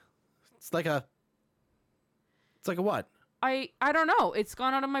say? It's like a what? I don't know. It's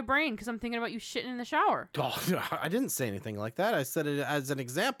gone out of my brain because I'm thinking about you shitting in the shower. Oh, I didn't say anything like that. I said it as an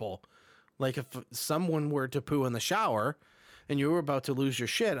example. Like if someone were to poo in the shower and you were about to lose your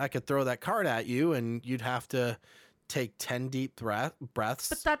shit, I could throw that card at you and you'd have to take 10 deep breaths.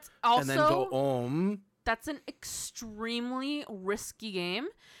 But that's also... And then go om. That's an extremely risky game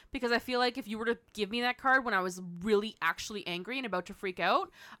because I feel like if you were to give me that card when I was really actually angry and about to freak out,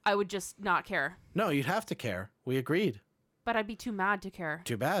 I would just not care. No, you'd have to care. We agreed. But I'd be too mad to care.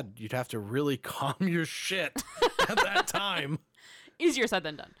 Too bad. You'd have to really calm your shit at that time. Easier said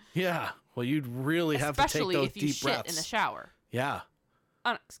than done. Yeah. Well, you'd really have to take those deep breaths. Especially if you shit in the shower. Yeah.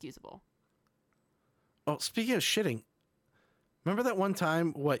 Unexcusable. Oh, speaking of shitting, remember that one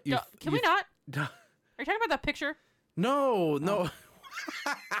time Can we not? Are you talking about that picture? No.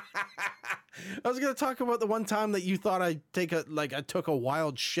 I was gonna talk about the one time that you thought I took a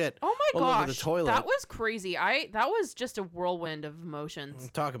wild shit. Oh my all gosh, over the toilet. that was crazy. That was just a whirlwind of emotions.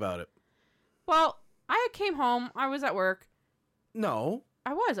 Talk about it. Well, I came home. I was at work. No.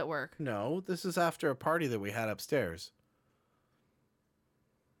 I was at work. No, this is after a party that we had upstairs.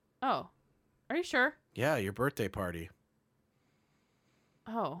 Oh, are you sure? Yeah, your birthday party.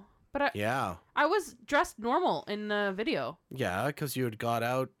 Oh, but yeah, I was dressed normal in the video. Yeah, because you had got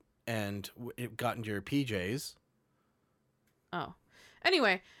out and got into your PJs. Oh,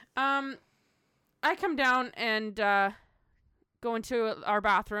 anyway, I come down and go into our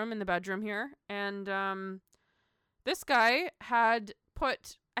bathroom in the bedroom here, and this guy had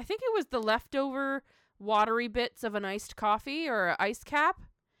put, I think it was the leftover watery bits of an iced coffee or an ice cap,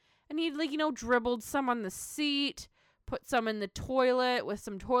 and he'd dribbled some on the seat, put some in the toilet with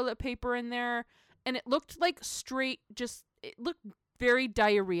some toilet paper in there, and it looked like it looked very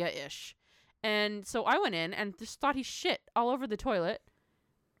diarrhea-ish. And so I went in and just thought he shit all over the toilet,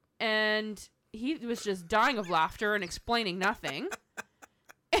 and he was just dying of laughter and explaining nothing.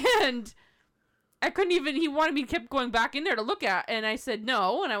 And I couldn't even, he wanted me to keep going back in there to look at, and I said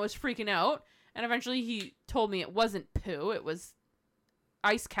no, and I was freaking out, and eventually he told me it wasn't poo, it was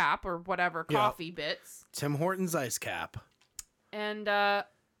ice cap or whatever, coffee bits. Tim Hortons ice cap. And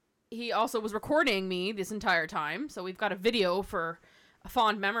he also was recording me this entire time, so we've got a video for a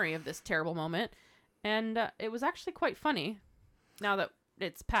fond memory of this terrible moment. And it was actually quite funny now that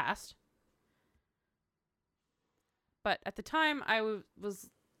it's passed. But at the time, I was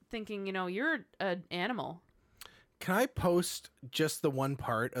thinking, you're an animal. Can I post just the one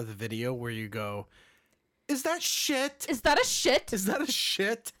part of the video where you go, is that shit? Is that a shit? Is that a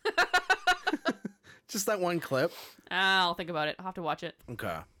shit? Just that one clip. I'll think about it. I'll have to watch it.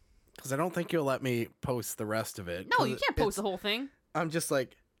 Okay. Because I don't think you'll let me post the rest of it. No, you can't post the whole thing. I'm just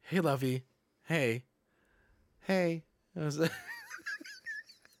like, hey, Lovey. Hey.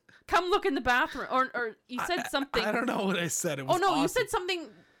 Come look in the bathroom. Or you said something. I don't know what I said. It was you awesome. said something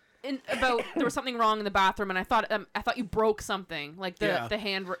about there was something wrong in the bathroom, and I thought you broke something, like the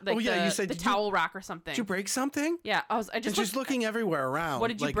hand, like you said the towel rack or something. Did you break something? Yeah, She's looking everywhere around. What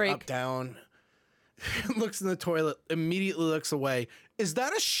did you break? Up, down. Looks in the toilet, immediately looks away. Is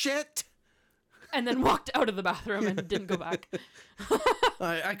that a shit? And then walked out of the bathroom and didn't go back.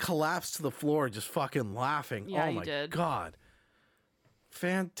 I collapsed to the floor, just fucking laughing. Yeah, oh my God.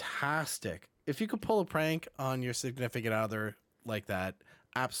 Fantastic. If you could pull a prank on your significant other like that,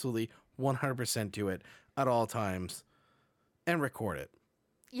 absolutely 100% do it at all times and record it.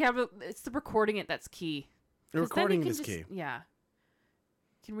 Yeah, but it's the recording it that's key. The 'Cause then you recording can is just- key. Yeah.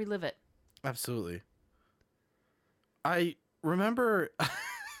 You can relive it. Absolutely. I remember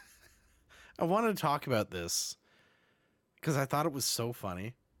I wanted to talk about this because I thought it was so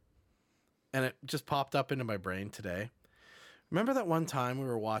funny. And it just popped up into my brain today. Remember that one time we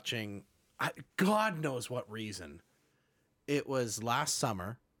were watching, God knows what reason. It was last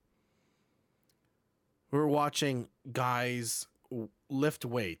summer. We were watching guys lift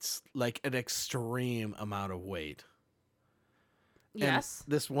weights, like an extreme amount of weight. And Yes.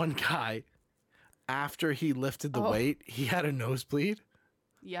 this one guy, after he lifted the Oh. weight, he had a nosebleed.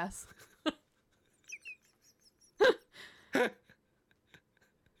 Yes.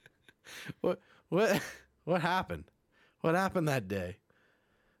 What happened? What happened that day?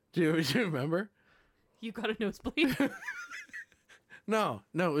 Do you remember? You got a nosebleed. No,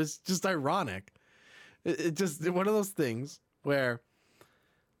 it was just ironic. It just one of those things where,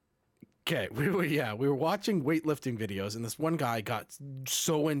 okay, we were watching weightlifting videos, and this one guy got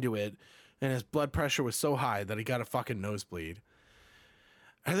so into it, and his blood pressure was so high that he got a fucking nosebleed.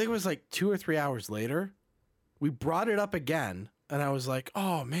 I think it was like 2 or 3 hours later, we brought it up again, and I was like,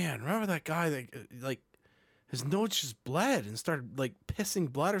 "Oh man, remember that guy that like his nose just bled and started like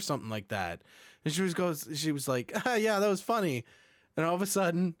pissing blood or something like that?" And she was like, "Yeah, that was funny." And all of a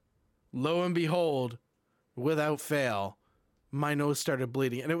sudden, lo and behold, without fail, my nose started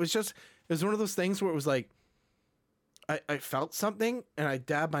bleeding. And it was one of those things where it was like, I felt something and I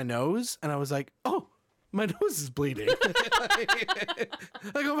dabbed my nose and I was like, oh, my nose is bleeding.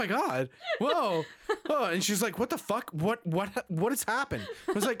 Like, oh my God. Whoa. Oh, and she's like, what the fuck? What has happened?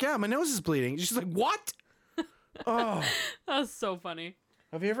 I was like, yeah, my nose is bleeding. She's like, what? Oh. That was so funny.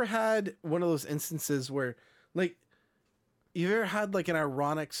 Have you ever had one of those instances where, like, you've ever had like an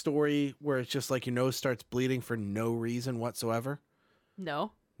ironic story where it's just like your nose starts bleeding for no reason whatsoever?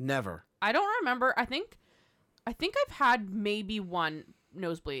 No. Never. I don't remember. I think I've had maybe one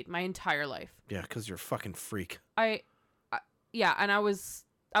nosebleed my entire life. Yeah, because you're a fucking freak. Yeah, and I was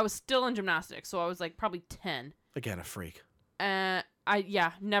still in gymnastics, so I was like probably 10. Again, a freak.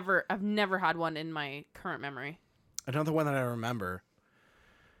 I've never had one in my current memory. Another one that I remember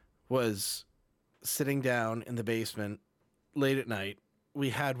was sitting down in the basement late at night. We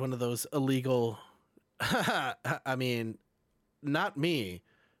had one of those illegal, I mean, not me,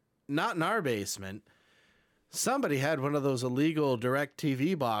 not in our basement. Somebody had one of those illegal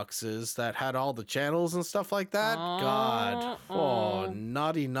DirecTV boxes that had all the channels and stuff like that. God. Oh,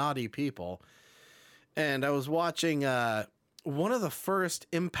 naughty people. And I was watching one of the first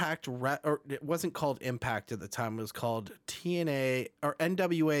Impact, or it wasn't called Impact at the time. It was called TNA or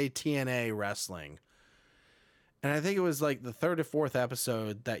NWA TNA Wrestling. And I think it was like the 3rd or 4th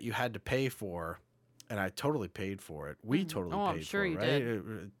episode that you had to pay for. And I totally paid for it. We totally paid I'm sure for it, you right?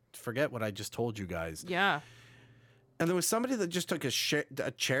 did. Forget what I just told you guys. Yeah. And there was somebody that just took a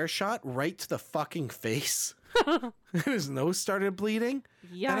chair shot right to the fucking face. His nose started bleeding.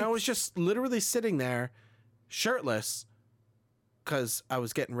 Yeah. And I was just literally sitting there shirtless because I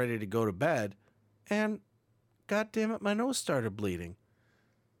was getting ready to go to bed. And God damn it, my nose started bleeding.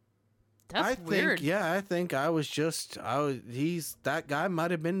 That's weird. I think I was that guy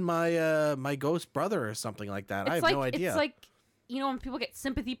might have been my ghost brother or something like that. I have no idea. It's like, when people get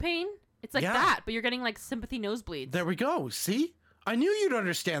sympathy pain, it's like Yeah. that, but you're getting like sympathy nosebleeds. There we go. See? I knew you'd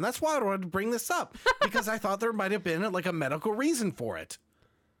understand. That's why I wanted to bring this up because I thought there might have been like a medical reason for it.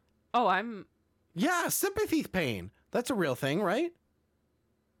 Oh, Yeah, sympathy pain. That's a real thing, right?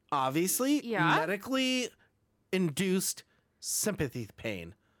 Obviously, Yeah. medically induced sympathy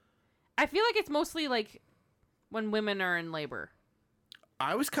pain. I feel like it's mostly like when women are in labor.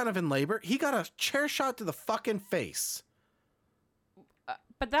 I was kind of in labor. He got a chair shot to the fucking face.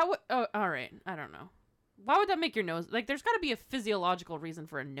 But that would, oh, all right. I don't know. Why would that make your nose, like, there's got to be a physiological reason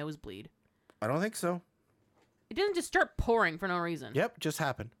for a nosebleed. I don't think so. It doesn't just start pouring for no reason. Yep, just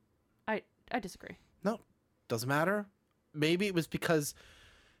happened. I disagree. No, doesn't matter. Maybe it was because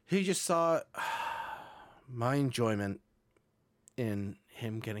he just saw my enjoyment in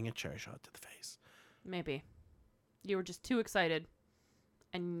him getting a chair shot to the face. Maybe. You were just too excited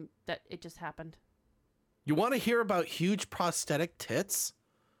and that it just happened. You want to hear about huge prosthetic tits?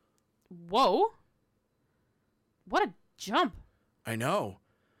 Whoa. What a jump. I know.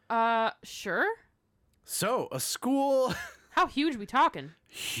 Sure. So, a school... How huge we talking?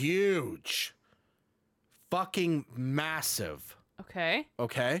 Huge. Fucking massive. Okay.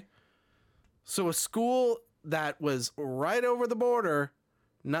 Okay? So, a school that was right over the border,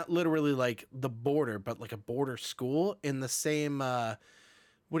 not literally like the border, but like a border school in the same, what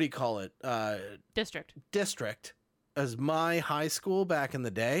do you call it? District. District as my high school back in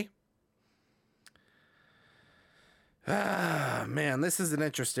the day. Ah, man, this is an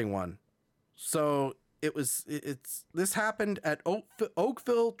interesting one. So this happened at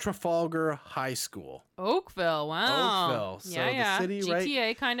Oakville Trafalgar High School. Oakville, wow. Oakville, so yeah, the yeah. city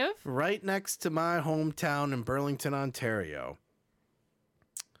GTA kind of. right next to my hometown in Burlington, Ontario.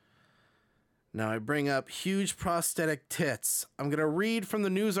 Now I bring up huge prosthetic tits. I'm going to read from the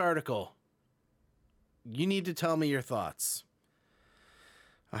news article. You need to tell me your thoughts.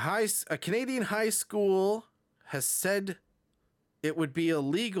 A Canadian high school has said it would be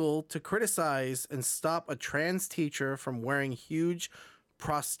illegal to criticize and stop a trans teacher from wearing huge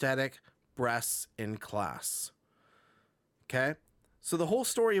prosthetic breasts in class. Okay? So the whole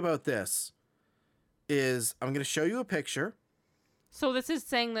story about this is I'm going to show you a picture. So this is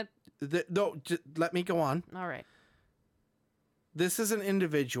saying that. Let me go on. All right. This is an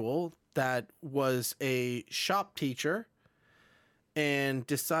individual that was a shop teacher and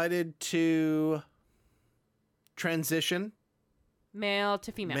decided to transition Male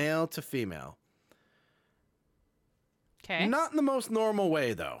to female. male to female. Okay. Not in the most normal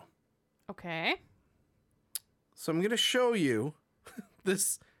way, though. Okay. So I'm going to show you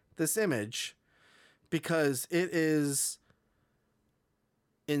this image because it is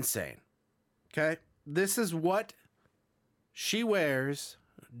insane. Okay? This is what she wears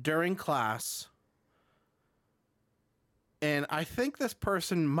during class. And I think this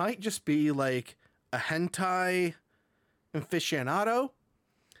person might just be like a hentai aficionado.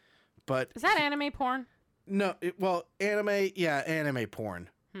 But Is that anime porn? no, anime porn.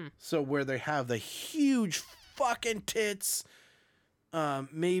 So where they have the huge fucking tits,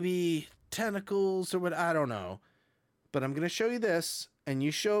 maybe tentacles or what, I don't know. But I'm going to show you this, and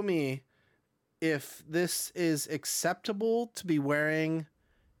you show me if this is acceptable to be wearing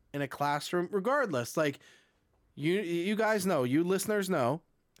in a classroom, regardless. Like, you guys know, you listeners know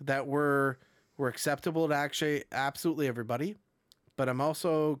that we're acceptable to actually absolutely everybody. But I'm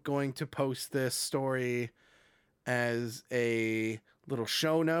also going to post this story as a little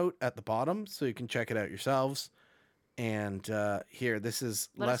show note at the bottom so you can check it out yourselves. And here, this is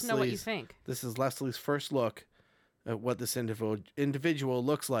Let us know what you think. This is Leslie's first look at what this individual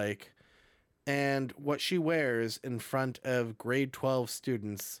looks like and what she wears in front of grade 12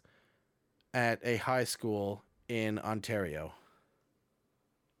 students at a high school in Ontario.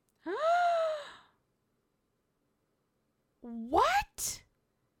 What?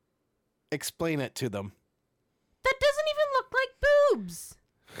 Explain it to them. That doesn't even look like boobs.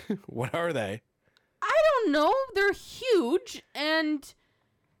 What are they? I don't know. They're huge and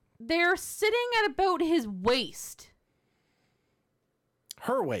they're sitting at about his waist.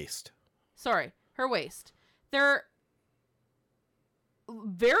 Her waist. Sorry, her waist. They're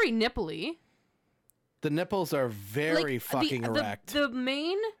very nipply. The nipples are very Like, fucking erect. The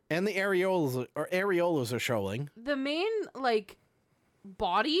main And the areolas are showing. the main like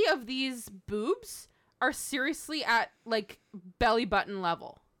body of these boobs are seriously at like belly button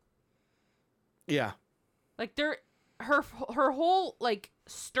level. Yeah. Like they're her whole like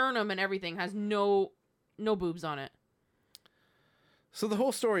sternum and everything has no boobs on it. So the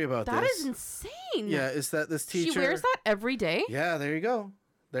whole story about That this is insane. Yeah, is that this teacher She wears that every day? Yeah, there you go.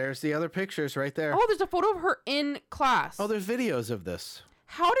 There's the other pictures right there. Oh, there's a photo of her in class. Oh, there's videos of this.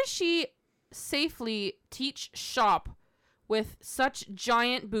 How does she safely teach shop with such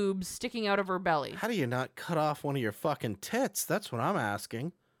giant boobs sticking out of her belly? How do you not cut off one of your fucking tits? That's what I'm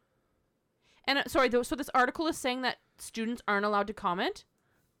asking. And sorry, so this article is saying that students aren't allowed to comment?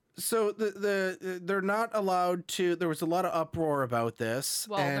 So they're not allowed to. There was a lot of uproar about this.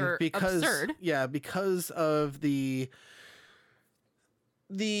 Well, and they're absurd. Yeah, because of the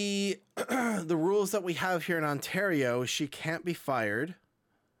the rules that we have here in Ontario, she can't be fired.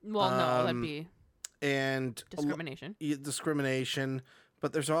 Well, no, that'd be And discrimination. discrimination.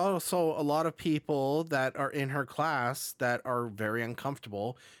 But there's also a lot of people that are in her class that are very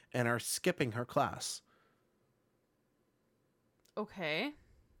uncomfortable and are skipping her class. Okay.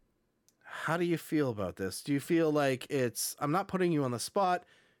 How do you feel about this? Do you feel like I'm not putting you on the spot.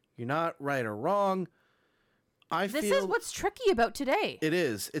 You're not right or wrong. This is what's tricky about today. It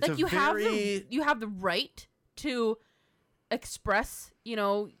is. It's like you have the right to express,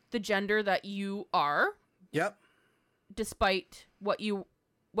 the gender that you are. Yep. Despite what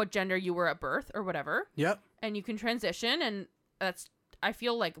gender you were at birth or whatever. Yep. And you can transition, and that's, I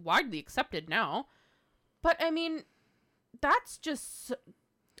feel like, widely accepted now. But I mean, that's just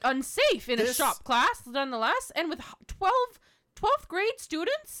unsafe in a shop class nonetheless, and with 12th grade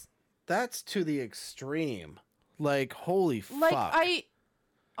students. That's to the extreme. Like, holy Like, fuck.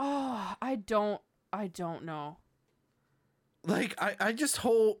 I don't know. Like, I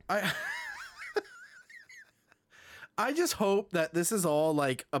I just hope that this is all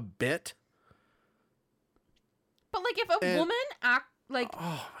like a bit. But like, if a woman act like,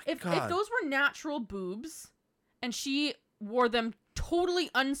 oh my if God. those were natural boobs, and she wore them totally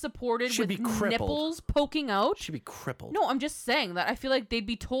unsupported She'd with be crippled. nipples poking out. She'd be crippled. No, I'm just saying that I feel like they'd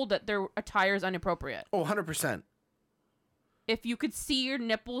be told that their attire is inappropriate. Oh, 100%. If you could see your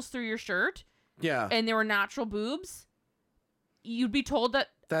nipples through your shirt Yeah. and they were natural boobs, you'd be told that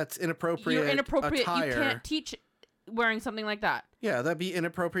That's inappropriate. you're inappropriate. Attire. You can't teach wearing something like that. Yeah, that'd be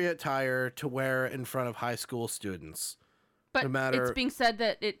inappropriate attire to wear in front of high school students. But No matter- it's being said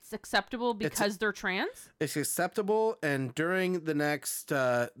that it's acceptable because they're trans. It's acceptable, and during the next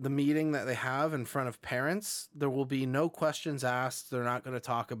the meeting that they have in front of parents, there will be no questions asked. They're not going to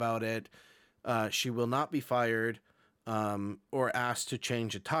talk about it. She will not be fired or asked to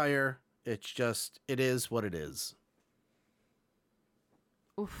change attire. It's just, it is what it is.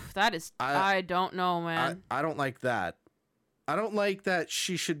 Oof, that is. I don't know, man. I don't like that. I don't like that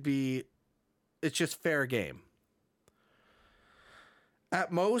she should be. It's just fair game. At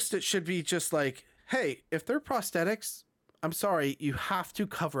most, it should be just like, hey, if they're prosthetics, I'm sorry, you have to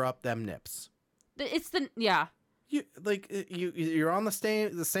cover up them nips. Yeah. You're on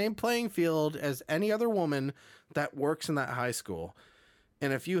the same playing field as any other woman that works in that high school.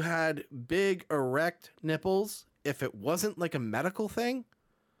 And if you had big erect nipples, if it wasn't like a medical thing,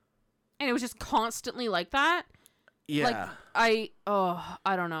 And it was just constantly like that. yeah. Like,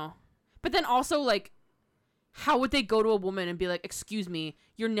 I don't know. But then also, like, how would they go to a woman and be like, excuse me,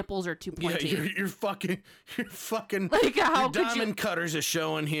 your nipples are too pointy? Yeah, you're fucking Like, how your could diamond you... cutters are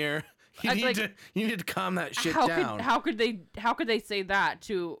showing here. You need to calm that shit down. How could they say that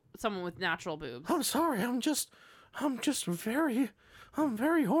to someone with natural boobs? I'm sorry, I'm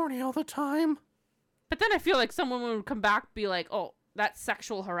very horny all the time. But then I feel like someone would come back be like, oh, that's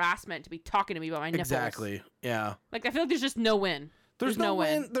sexual harassment to be talking to me about my nipples. Exactly. Yeah. Like, I feel like there's just no win. There's no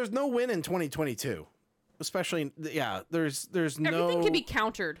win. There's no win in 2022. Especially, yeah, there's Everything no... can be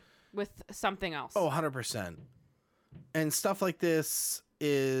countered with something else. Oh, 100%. And stuff like this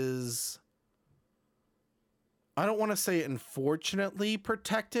is... I don't want to say unfortunately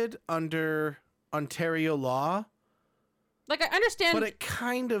protected under Ontario law. Like, I understand... But it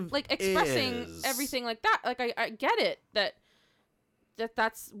kind of like, expressing is. everything like that. Like, I get it.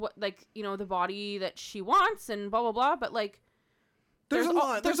 That's what, like, you know, the body that she wants and blah, blah, blah. But, like... There's a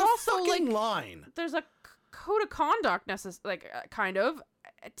line. There's a also, fucking like, line. There's a code of conduct, kind of,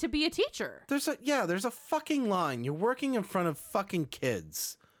 to be a teacher. There's a fucking line. You're working in front of fucking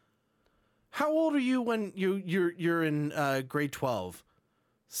kids. How old are you when you're in grade 12?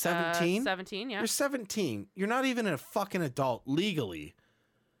 17? 17, yeah. You're 17. You're not even a fucking adult legally.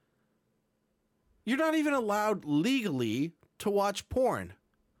 You're not even allowed legally to watch porn.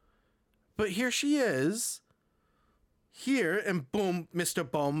 But here she is. Here, and boom, Mr.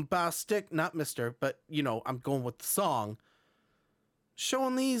 Bombastic, not Mr., but, you know, I'm going with the song,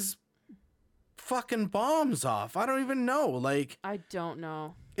 showing these fucking bombs off. I don't even know. Like, I don't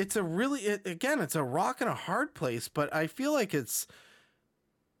know. It's a really, it's a rock and a hard place, but I feel like it's,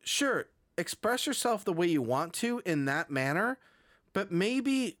 sure, express yourself the way you want to in that manner, but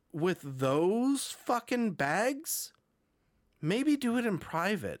maybe with those fucking bags, maybe do it in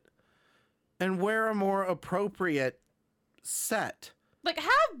private and wear a more appropriate set. Like,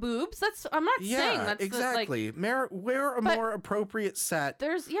 have boobs. I'm not saying that's exactly. Wear a more appropriate set.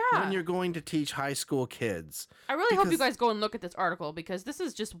 When you're going to teach high school kids. I really hope you guys go and look at this article because this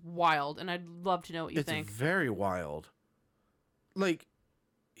is just wild, and I'd love to know what you think. It's very wild. Like,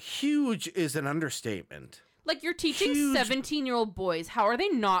 huge is an understatement. Like, you're teaching 17-year-old boys. How are they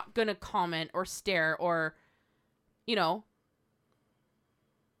not gonna comment or stare or, you know?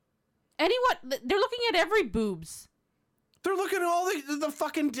 They're looking at every boobs. They're looking at all the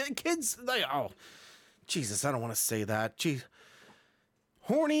fucking kids. Jesus, I don't want to say that. Gee.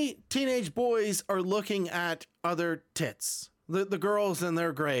 Horny teenage boys are looking at other tits. The girls in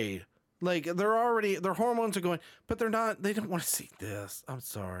their grade. Like, their hormones are going, but they don't want to see this. I'm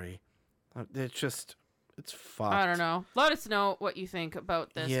sorry. It's fucked. I don't know. Let us know what you think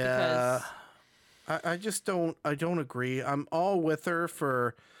about this. Yeah. Because I don't agree. I'm all with her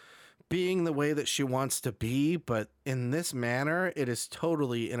for being the way that she wants to be, but in this manner, it is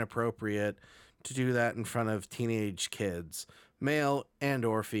totally inappropriate to do that in front of teenage kids, male and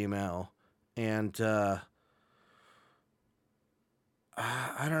or female. And I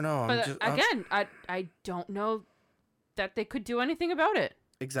don't know. But I don't know that they could do anything about it.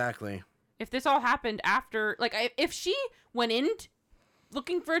 Exactly. If this all happened after, like, if she went in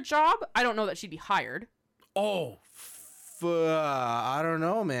looking for a job, I don't know that she'd be hired. Oh, I don't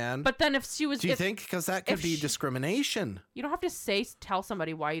know, man. But then if she was, do you think? Because that could if be she- discrimination. you don't have to tell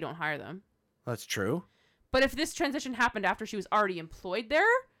somebody why you don't hire them. That's true. But if this transition happened after she was already employed there,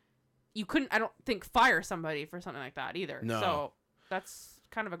 you couldn't, I don't think, fire somebody for something like that either. No. So that's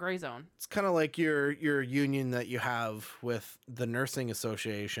kind of a gray zone. It's kind of like your union that you have with the nursing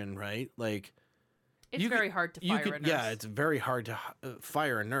association, right? Like, It's you very hard to fire a nurse. Yeah, it's very hard to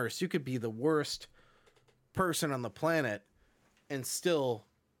fire a nurse. You could be the worst person on the planet and still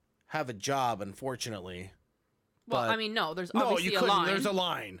have a job, unfortunately. Well, but- I mean, no, there's No, obviously you a couldn't. line. There's a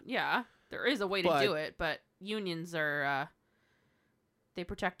line. Yeah, there is a way to But- do it, but unions are, they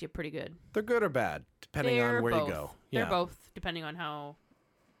protect you pretty good. They're good or bad, depending They're on where both. you go. They're Yeah. both, depending on how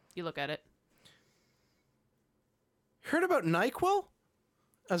you look at it. Heard about NyQuil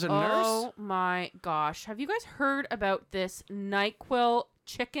as a nurse? Oh my gosh. Have you guys heard about this NyQuil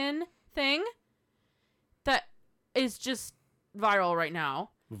chicken thing that is just viral right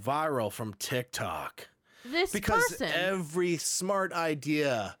now? Viral from TikTok. This Because person, every smart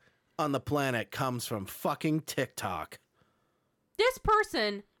idea on the planet comes from fucking TikTok. this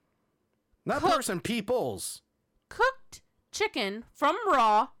person Not Cook- person, peoples. cooked chicken from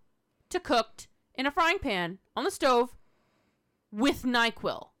raw to cooked in a frying pan on the stove with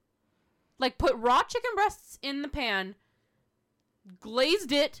NyQuil. Like, put raw chicken breasts in the pan,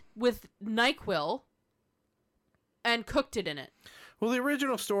 glazed it with NyQuil, and cooked it in it. Well, the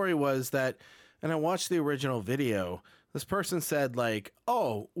original story was that, and I watched the original video, this person said, like,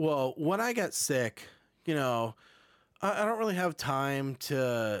 oh, well, when I get sick, you know, I don't really have time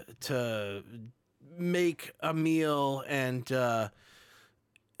to make a meal and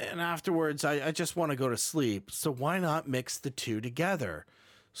afterwards I just want to go to sleep. So why not mix the two together?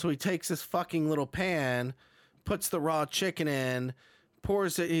 So he takes this fucking little pan, puts the raw chicken in,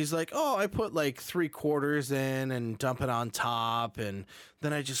 pours it. He's like, oh, I put like 3/4 in and dump it on top. And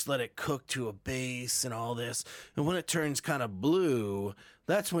then I just let it cook to a base and all this. And when it turns kind of blue,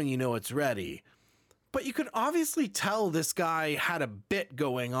 that's when you know it's ready. But you could obviously tell this guy had a bit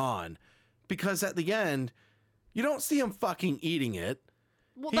going on because at the end, you don't see him fucking eating it.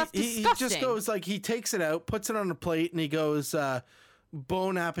 Well, that's disgusting. He just goes like, he takes it out, puts it on a plate, and he goes,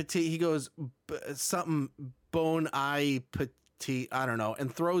 bon appetit. He goes, something bon appetit, I don't know,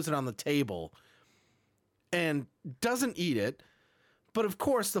 and throws it on the table and doesn't eat it. But of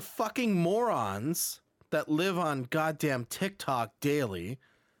course, the fucking morons that live on goddamn TikTok daily,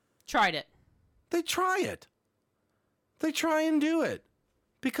 Tried it. they try it. They try and do it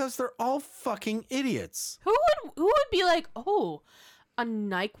because they're all fucking idiots. Who would be like, oh, a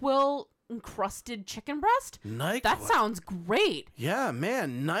NyQuil encrusted chicken breast? NyQuil. That sounds great. Yeah,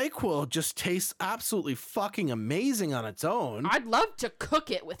 man, NyQuil just tastes absolutely fucking amazing on its own. I'd love to cook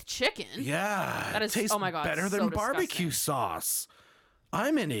it with chicken. Yeah, That it is- tastes oh my God, better so than barbecue disgusting. sauce.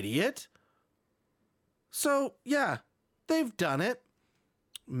 I'm an idiot. So, yeah, they've done it.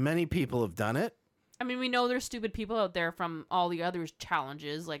 Many people have done it. I mean, we know there's stupid people out there from all the other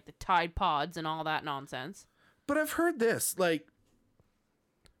challenges, like the Tide Pods and all that nonsense. But I've heard this, like,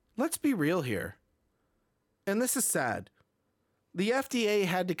 let's be real here. And this is sad. The FDA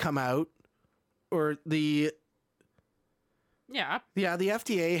had to come out, or the Yeah.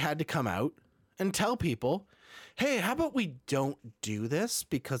 FDA had to come out and tell people, hey, how about we don't do this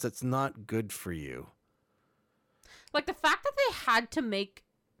because it's not good for you? Like, the fact that they had to make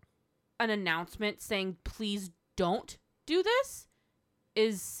an announcement saying, please don't do this,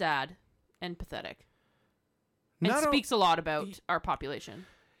 is sad and pathetic. And Not o- speaks a lot about our population.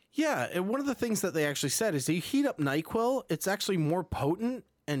 Yeah, and one of the things that they actually said is you heat up NyQuil, it's actually more potent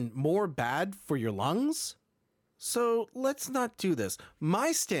and more bad for your lungs. So let's not do this.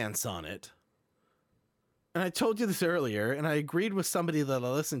 My stance on it, and I told you this earlier, and I agreed with somebody that I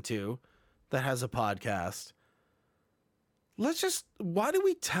listened to that has a podcast. Why do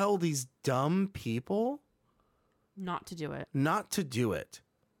we tell these dumb people Not to do it. not to do it?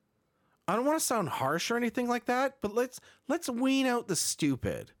 I don't want to sound harsh or anything like that, but let's wean out the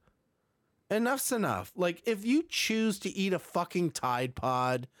stupid. Enough's enough. Like, if you choose to eat a fucking Tide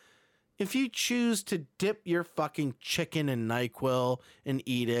Pod, if you choose to dip your fucking chicken in NyQuil and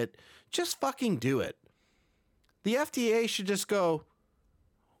eat it, just fucking do it. The FDA should just go,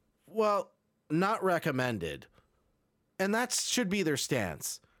 well, not recommended. And that should be their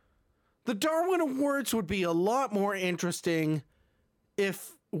stance. The Darwin Awards would be a lot more interesting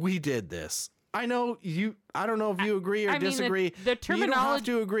if we did this. I know I don't know if you agree or I mean, disagree. the You don't have terminology-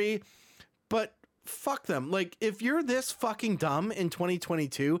 to agree, but fuck them. Like, if you're this fucking dumb in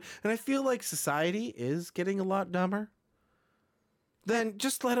 2022, and I feel like society is getting a lot dumber, then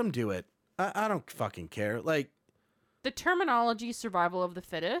just let them do it. I don't fucking care. Like, the terminology survival of the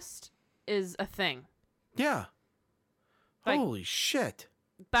fittest is a thing. Yeah. Like- Holy shit.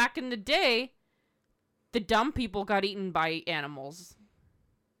 Back in the day, the dumb people got eaten by animals.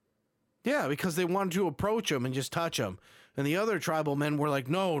 Yeah, because they wanted to approach him and just touch him. And the other tribal men were like,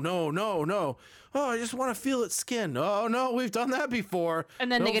 no, no, no, no. Oh, I just want to feel its skin. Oh, no, we've done that before.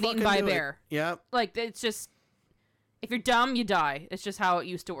 And then they Don't get eaten fucking by a do it. bear. Yep. Like, it's just, if you're dumb, you die. It's just how it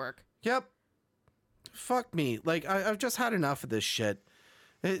used to work. Yep. Fuck me. Like, I've just had enough of this shit.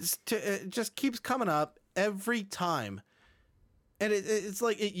 It just keeps coming up every time. And it's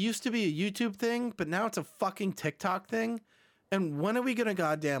like, it used to be a YouTube thing, but now it's a fucking TikTok thing. And when are we going to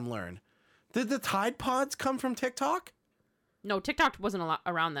goddamn learn? Did the Tide Pods come from TikTok? No, TikTok wasn't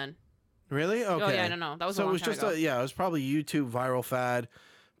around then. Really? Okay. Oh, yeah, I don't know. That was a long time ago. It was probably YouTube viral fad.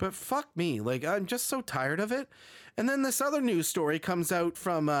 But fuck me. Like, I'm just so tired of it. And then this other news story comes out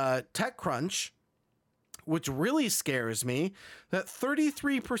from TechCrunch, which really scares me, that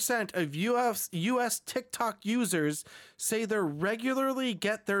 33% of US TikTok users say they regularly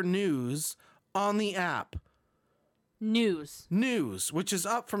get their news on the app. News, Which is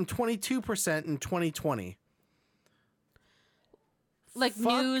up from 22% in 2020. like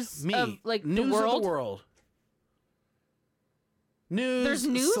Fuck news me. of like News the world. of the world. News. There's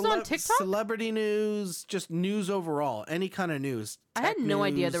news on TikTok? Celebrity news, just news overall. Any kind of news. I had Tech no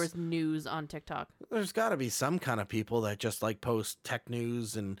idea news. there was news on TikTok. There's got to be some kind of people that just like post tech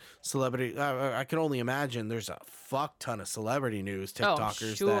news and celebrity. I can only imagine there's a fuck ton of celebrity news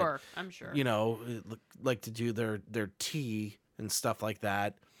TikTokers Oh, sure. I'm sure. that, like to do their tea and stuff like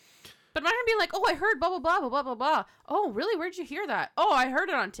that. But imagine being like, oh, I heard blah, blah, blah, blah, blah, blah, blah. Oh, really? Where'd you hear that? Oh, I heard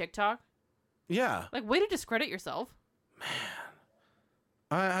it on TikTok. Yeah. Like, way to discredit yourself.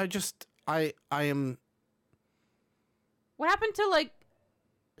 I am. What happened to, like,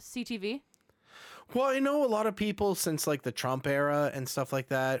 CTV? Well, I know a lot of people since like the Trump era and stuff like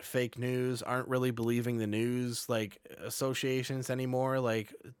that, fake news, aren't really believing the news like associations anymore,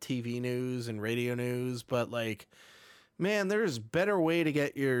 like TV news and radio news. But like, man, there's better way to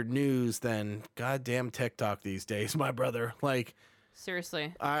get your news than goddamn TikTok these days, my brother. Like,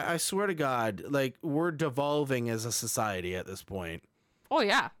 Seriously. I swear to God, like we're devolving as a society at this point. Oh,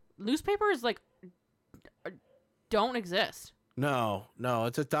 yeah. Newspapers, like, don't exist. No,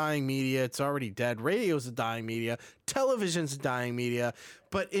 it's a dying media. It's already dead. Radio's a dying media. Television's a dying media.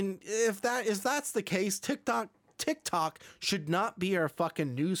 But if that's the case, TikTok should not be our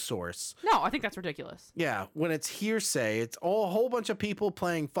fucking news source. No, I think that's ridiculous. Yeah, when it's hearsay, it's a whole bunch of people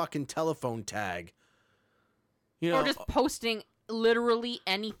playing fucking telephone tag. You know, Or just posting literally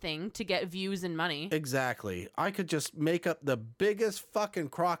anything to get views and money. Exactly. I could just make up the biggest fucking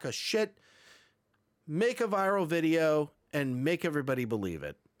crock of shit, make a viral video, and make everybody believe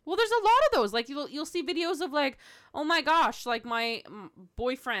it. Well, there's a lot of those. Like, you'll see videos of, like, oh my gosh, like, my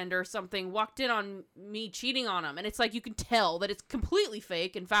boyfriend or something walked in on me cheating on him. And it's like, you can tell that it's completely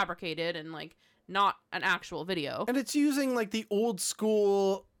fake and fabricated and, like, not an actual video. And it's using, like, the old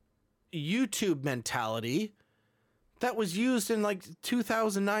school YouTube mentality that was used in, like,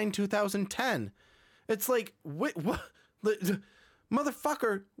 2009, 2010. It's like, what?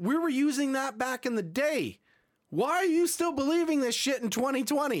 Motherfucker, we were using that back in the day. Why are you still believing this shit in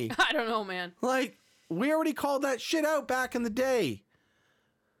 2020? I don't know, man. Like, we already called that shit out back in the day.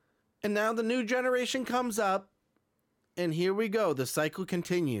 And now the new generation comes up, and here we go. The cycle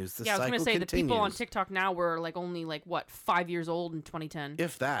continues. I was going to say, the people on TikTok now were, like, only, like, what, 5 years old in 2010?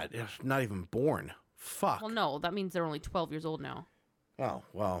 If not even born. Fuck. Well, no, that means they're only 12 years old now. Oh,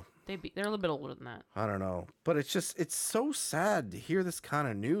 well. They're a little bit older than that. I don't know. But it's so sad to hear this kind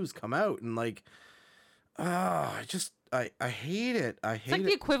of news come out. And, like, I hate it. It's like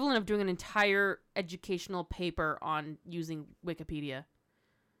the equivalent of doing an entire educational paper on using Wikipedia.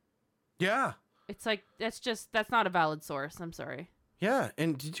 Yeah. It's like, that's not a valid source. I'm sorry. Yeah.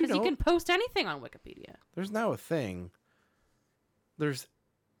 And did you know? Because you can post anything on Wikipedia. There's now a thing. There's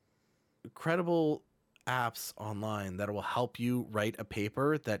credible apps online that will help you write a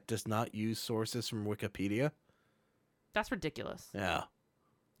paper that does not use sources from Wikipedia. That's ridiculous. Yeah.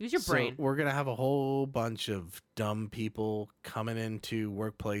 Use your brain. So we're going to have a whole bunch of dumb people coming into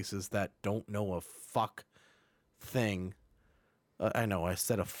workplaces that don't know a fuck thing. I know, I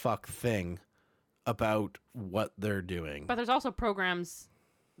said a fuck thing about what they're doing. But there's also programs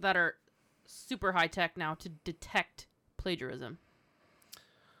that are super high tech now to detect plagiarism.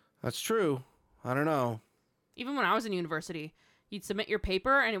 That's true. I don't know. Even when I was in university, you'd submit your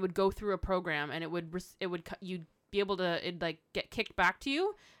paper and it would go through a program and you'd be able to get kicked back to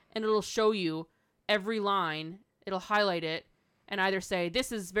you, and it'll show you every line. It'll highlight it, and either say,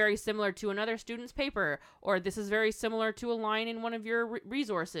 this is very similar to another student's paper, or this is very similar to a line in one of your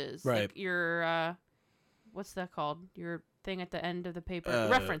resources. Right. Like your, what's that called? Your thing at the end of the paper.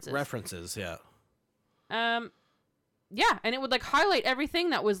 References. References, yeah. Yeah, and it would like highlight everything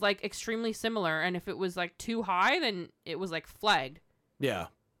that was like extremely similar, and if it was like too high, then it was like flagged. Yeah.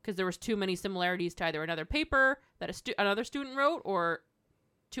 Because there was too many similarities to either another paper that another student wrote, or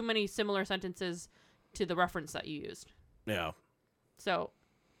too many similar sentences to the reference that you used. Yeah. So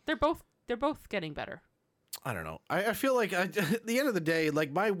they're both getting better. I don't know. I feel like at the end of the day,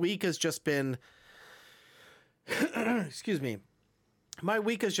 like my week has just been excuse me. My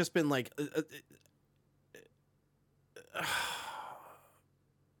week has just been like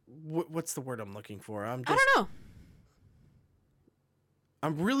what's the word I'm looking for? I don't know.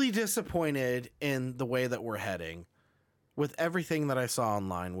 I'm really disappointed in the way that we're heading with everything that I saw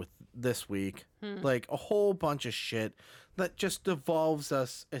online with this week. Like a whole bunch of shit that just devolves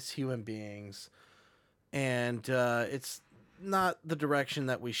us as human beings. And it's not the direction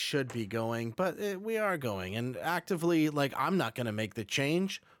that we should be going, but we are going. And actively, like, I'm not going to make the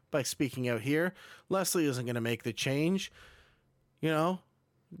change by speaking out here. Leslie isn't going to make the change. You know?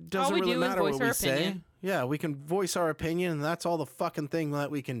 Doesn't really matter what we say. Yeah, we can voice our opinion, and that's all the fucking thing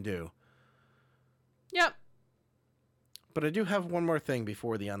that we can do. Yep. But I do have one more thing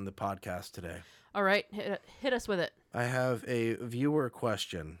before the end of the podcast today. All right, hit us with it. I have a viewer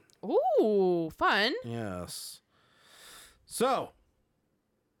question. Ooh, fun. Yes. So,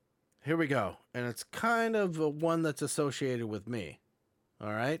 here we go. And it's kind of one that's associated with me.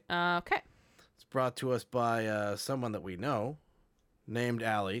 All right? Okay. It's brought to us by someone that we know, named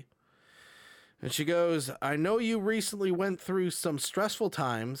Allie. And she goes, I know you recently went through some stressful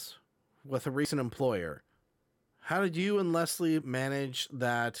times with a recent employer. How did you and Leslie manage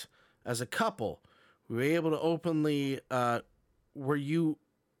that as a couple? Were you able to openly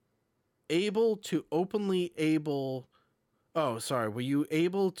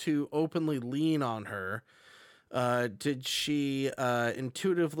lean on her? Did she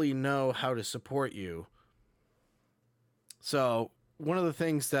intuitively know how to support you? So one of the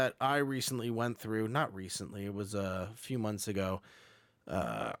things that I recently went through, not recently, it was a few months ago,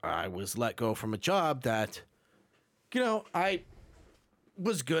 I was let go from a job that, I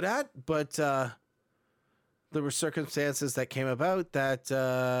was good at, but there were circumstances that came about that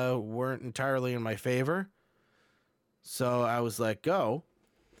weren't entirely in my favor. So I was let go.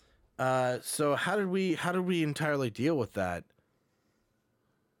 So how did we entirely deal with that?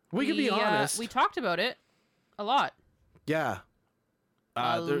 We can be honest. We talked about it a lot. Yeah.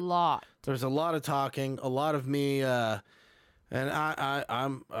 A lot. There's a lot of talking, a lot of me, and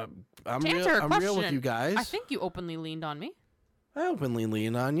I'm real with you guys. I think you openly leaned on me. I openly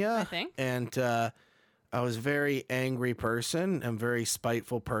leaned on you. I think. And I was a very angry person and very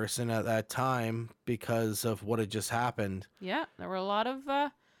spiteful person at that time because of what had just happened. Yeah, there were a lot of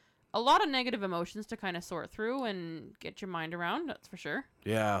negative emotions to kind of sort through and get your mind around. That's for sure.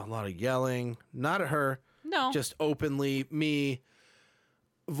 Yeah, a lot of yelling, not at her. No. Just openly me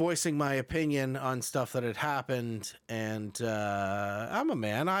voicing my opinion on stuff that had happened. And I'm a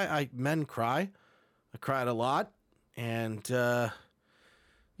man. Men cry. I cried a lot. And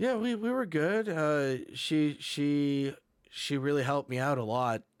yeah, we were good. She really helped me out a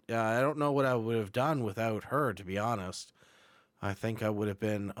lot. I don't know what I would have done without her, to be honest. I think I would have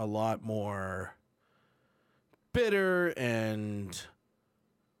been a lot more bitter and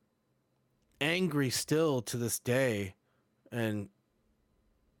angry still to this day. And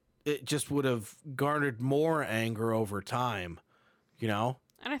it just would have garnered more anger over time, And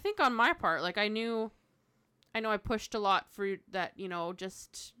I think on my part, like I know I pushed a lot for that,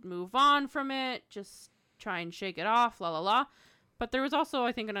 just move on from it, just try and shake it off, la la la. But there was also,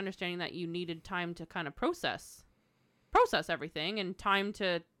 I think, an understanding that you needed time to kind of process everything and time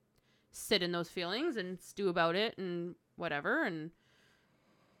to sit in those feelings and stew about it and whatever, and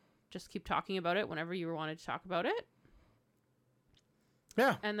just keep talking about it whenever you wanted to talk about it.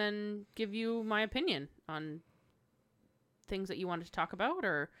 Yeah. And then give you my opinion on things that you wanted to talk about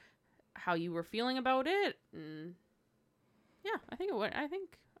or how you were feeling about it. And yeah, I think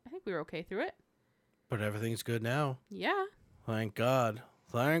we were okay through it. But everything's good now. Yeah. Thank God.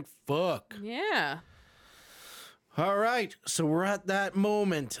 Thank fuck. Yeah. All right. So we're at that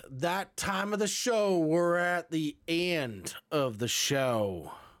moment, that time of the show. We're at the end of the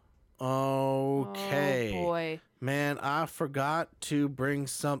show. Okay. Oh boy. Man, I forgot to bring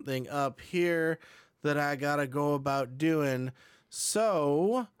something up here that I gotta go about doing.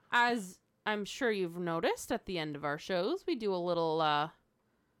 So, as I'm sure you've noticed, at the end of our shows, we do a little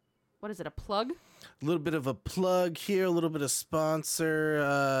what is it? A plug? A little bit of a plug here, a little bit of sponsorship.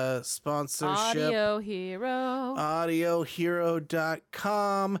 Audio Hero.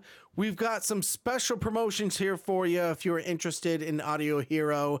 AudioHero.com. We've got some special promotions here for you if you're interested in Audio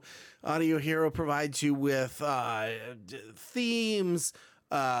Hero. Audio Hero provides you with themes,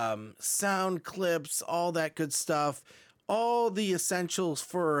 sound clips, all that good stuff. All the essentials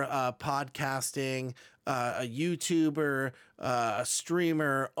for podcasting, a YouTuber, a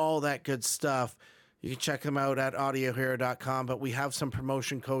streamer, all that good stuff. You can check them out at audiohero.com, but we have some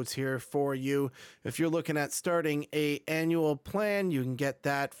promotion codes here for you. If you're looking at starting a annual plan, you can get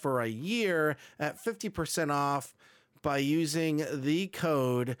that for a year at 50% off by using the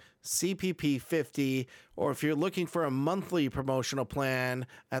code CPP50, or if you're looking for a monthly promotional plan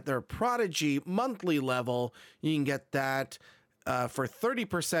at their Prodigy monthly level, you can get that for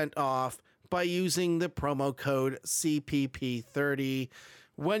 30% off by using the promo code CPP30.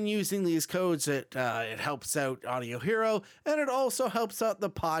 When using these codes, it helps out Audio Hero, and it also helps out the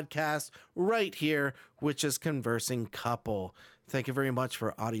podcast right here, which is Conversing Couple. Thank you very much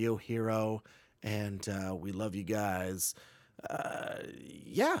for Audio Hero, and we love you guys.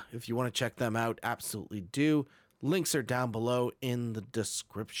 If you want to check them out, absolutely do. Links are down below in the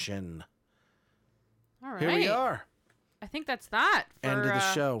description. All right. Here we are. I think that's that for End of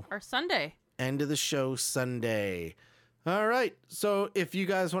the show. Our Sunday. End of the show Sunday. All right. So if you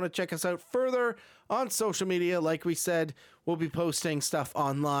guys want to check us out further on social media, like we said, we'll be posting stuff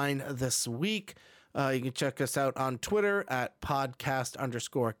online this week. You can check us out on Twitter at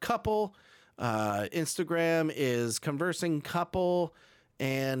podcast_couple. Instagram is Conversing Couple,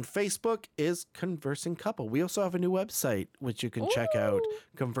 and Facebook is Conversing Couple. We also have a new website, which you can check out,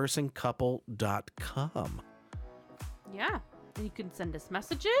 conversingcouple.com. Yeah. And you can send us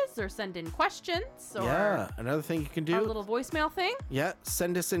messages or send in questions or another thing you can do. our little voicemail thing. Yeah,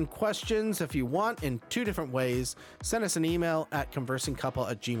 send us in questions if you want in two different ways. Send us an email at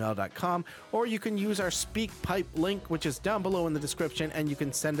conversingcouple@gmail.com, or you can use our SpeakPipe link, which is down below in the description, and you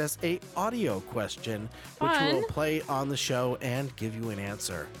can send us a audio question, which Fun. we'll play on the show and give you an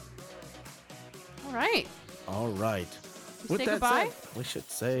answer. All right. All right. We say goodbye? said, we should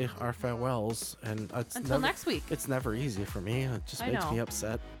say our farewells, and Until next week. It's never easy for me. It just I makes know. me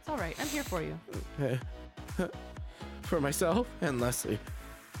upset. It's all right. I'm here for you. For myself and Leslie,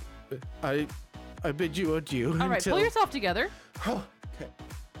 I bid you adieu. All right. until... Pull yourself together. Oh, okay.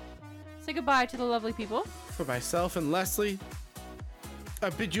 Say goodbye to the lovely people. For myself and Leslie, I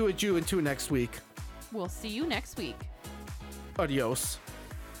bid you adieu until next week. We'll see you next week. Adios,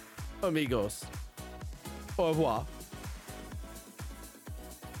 amigos. Au revoir.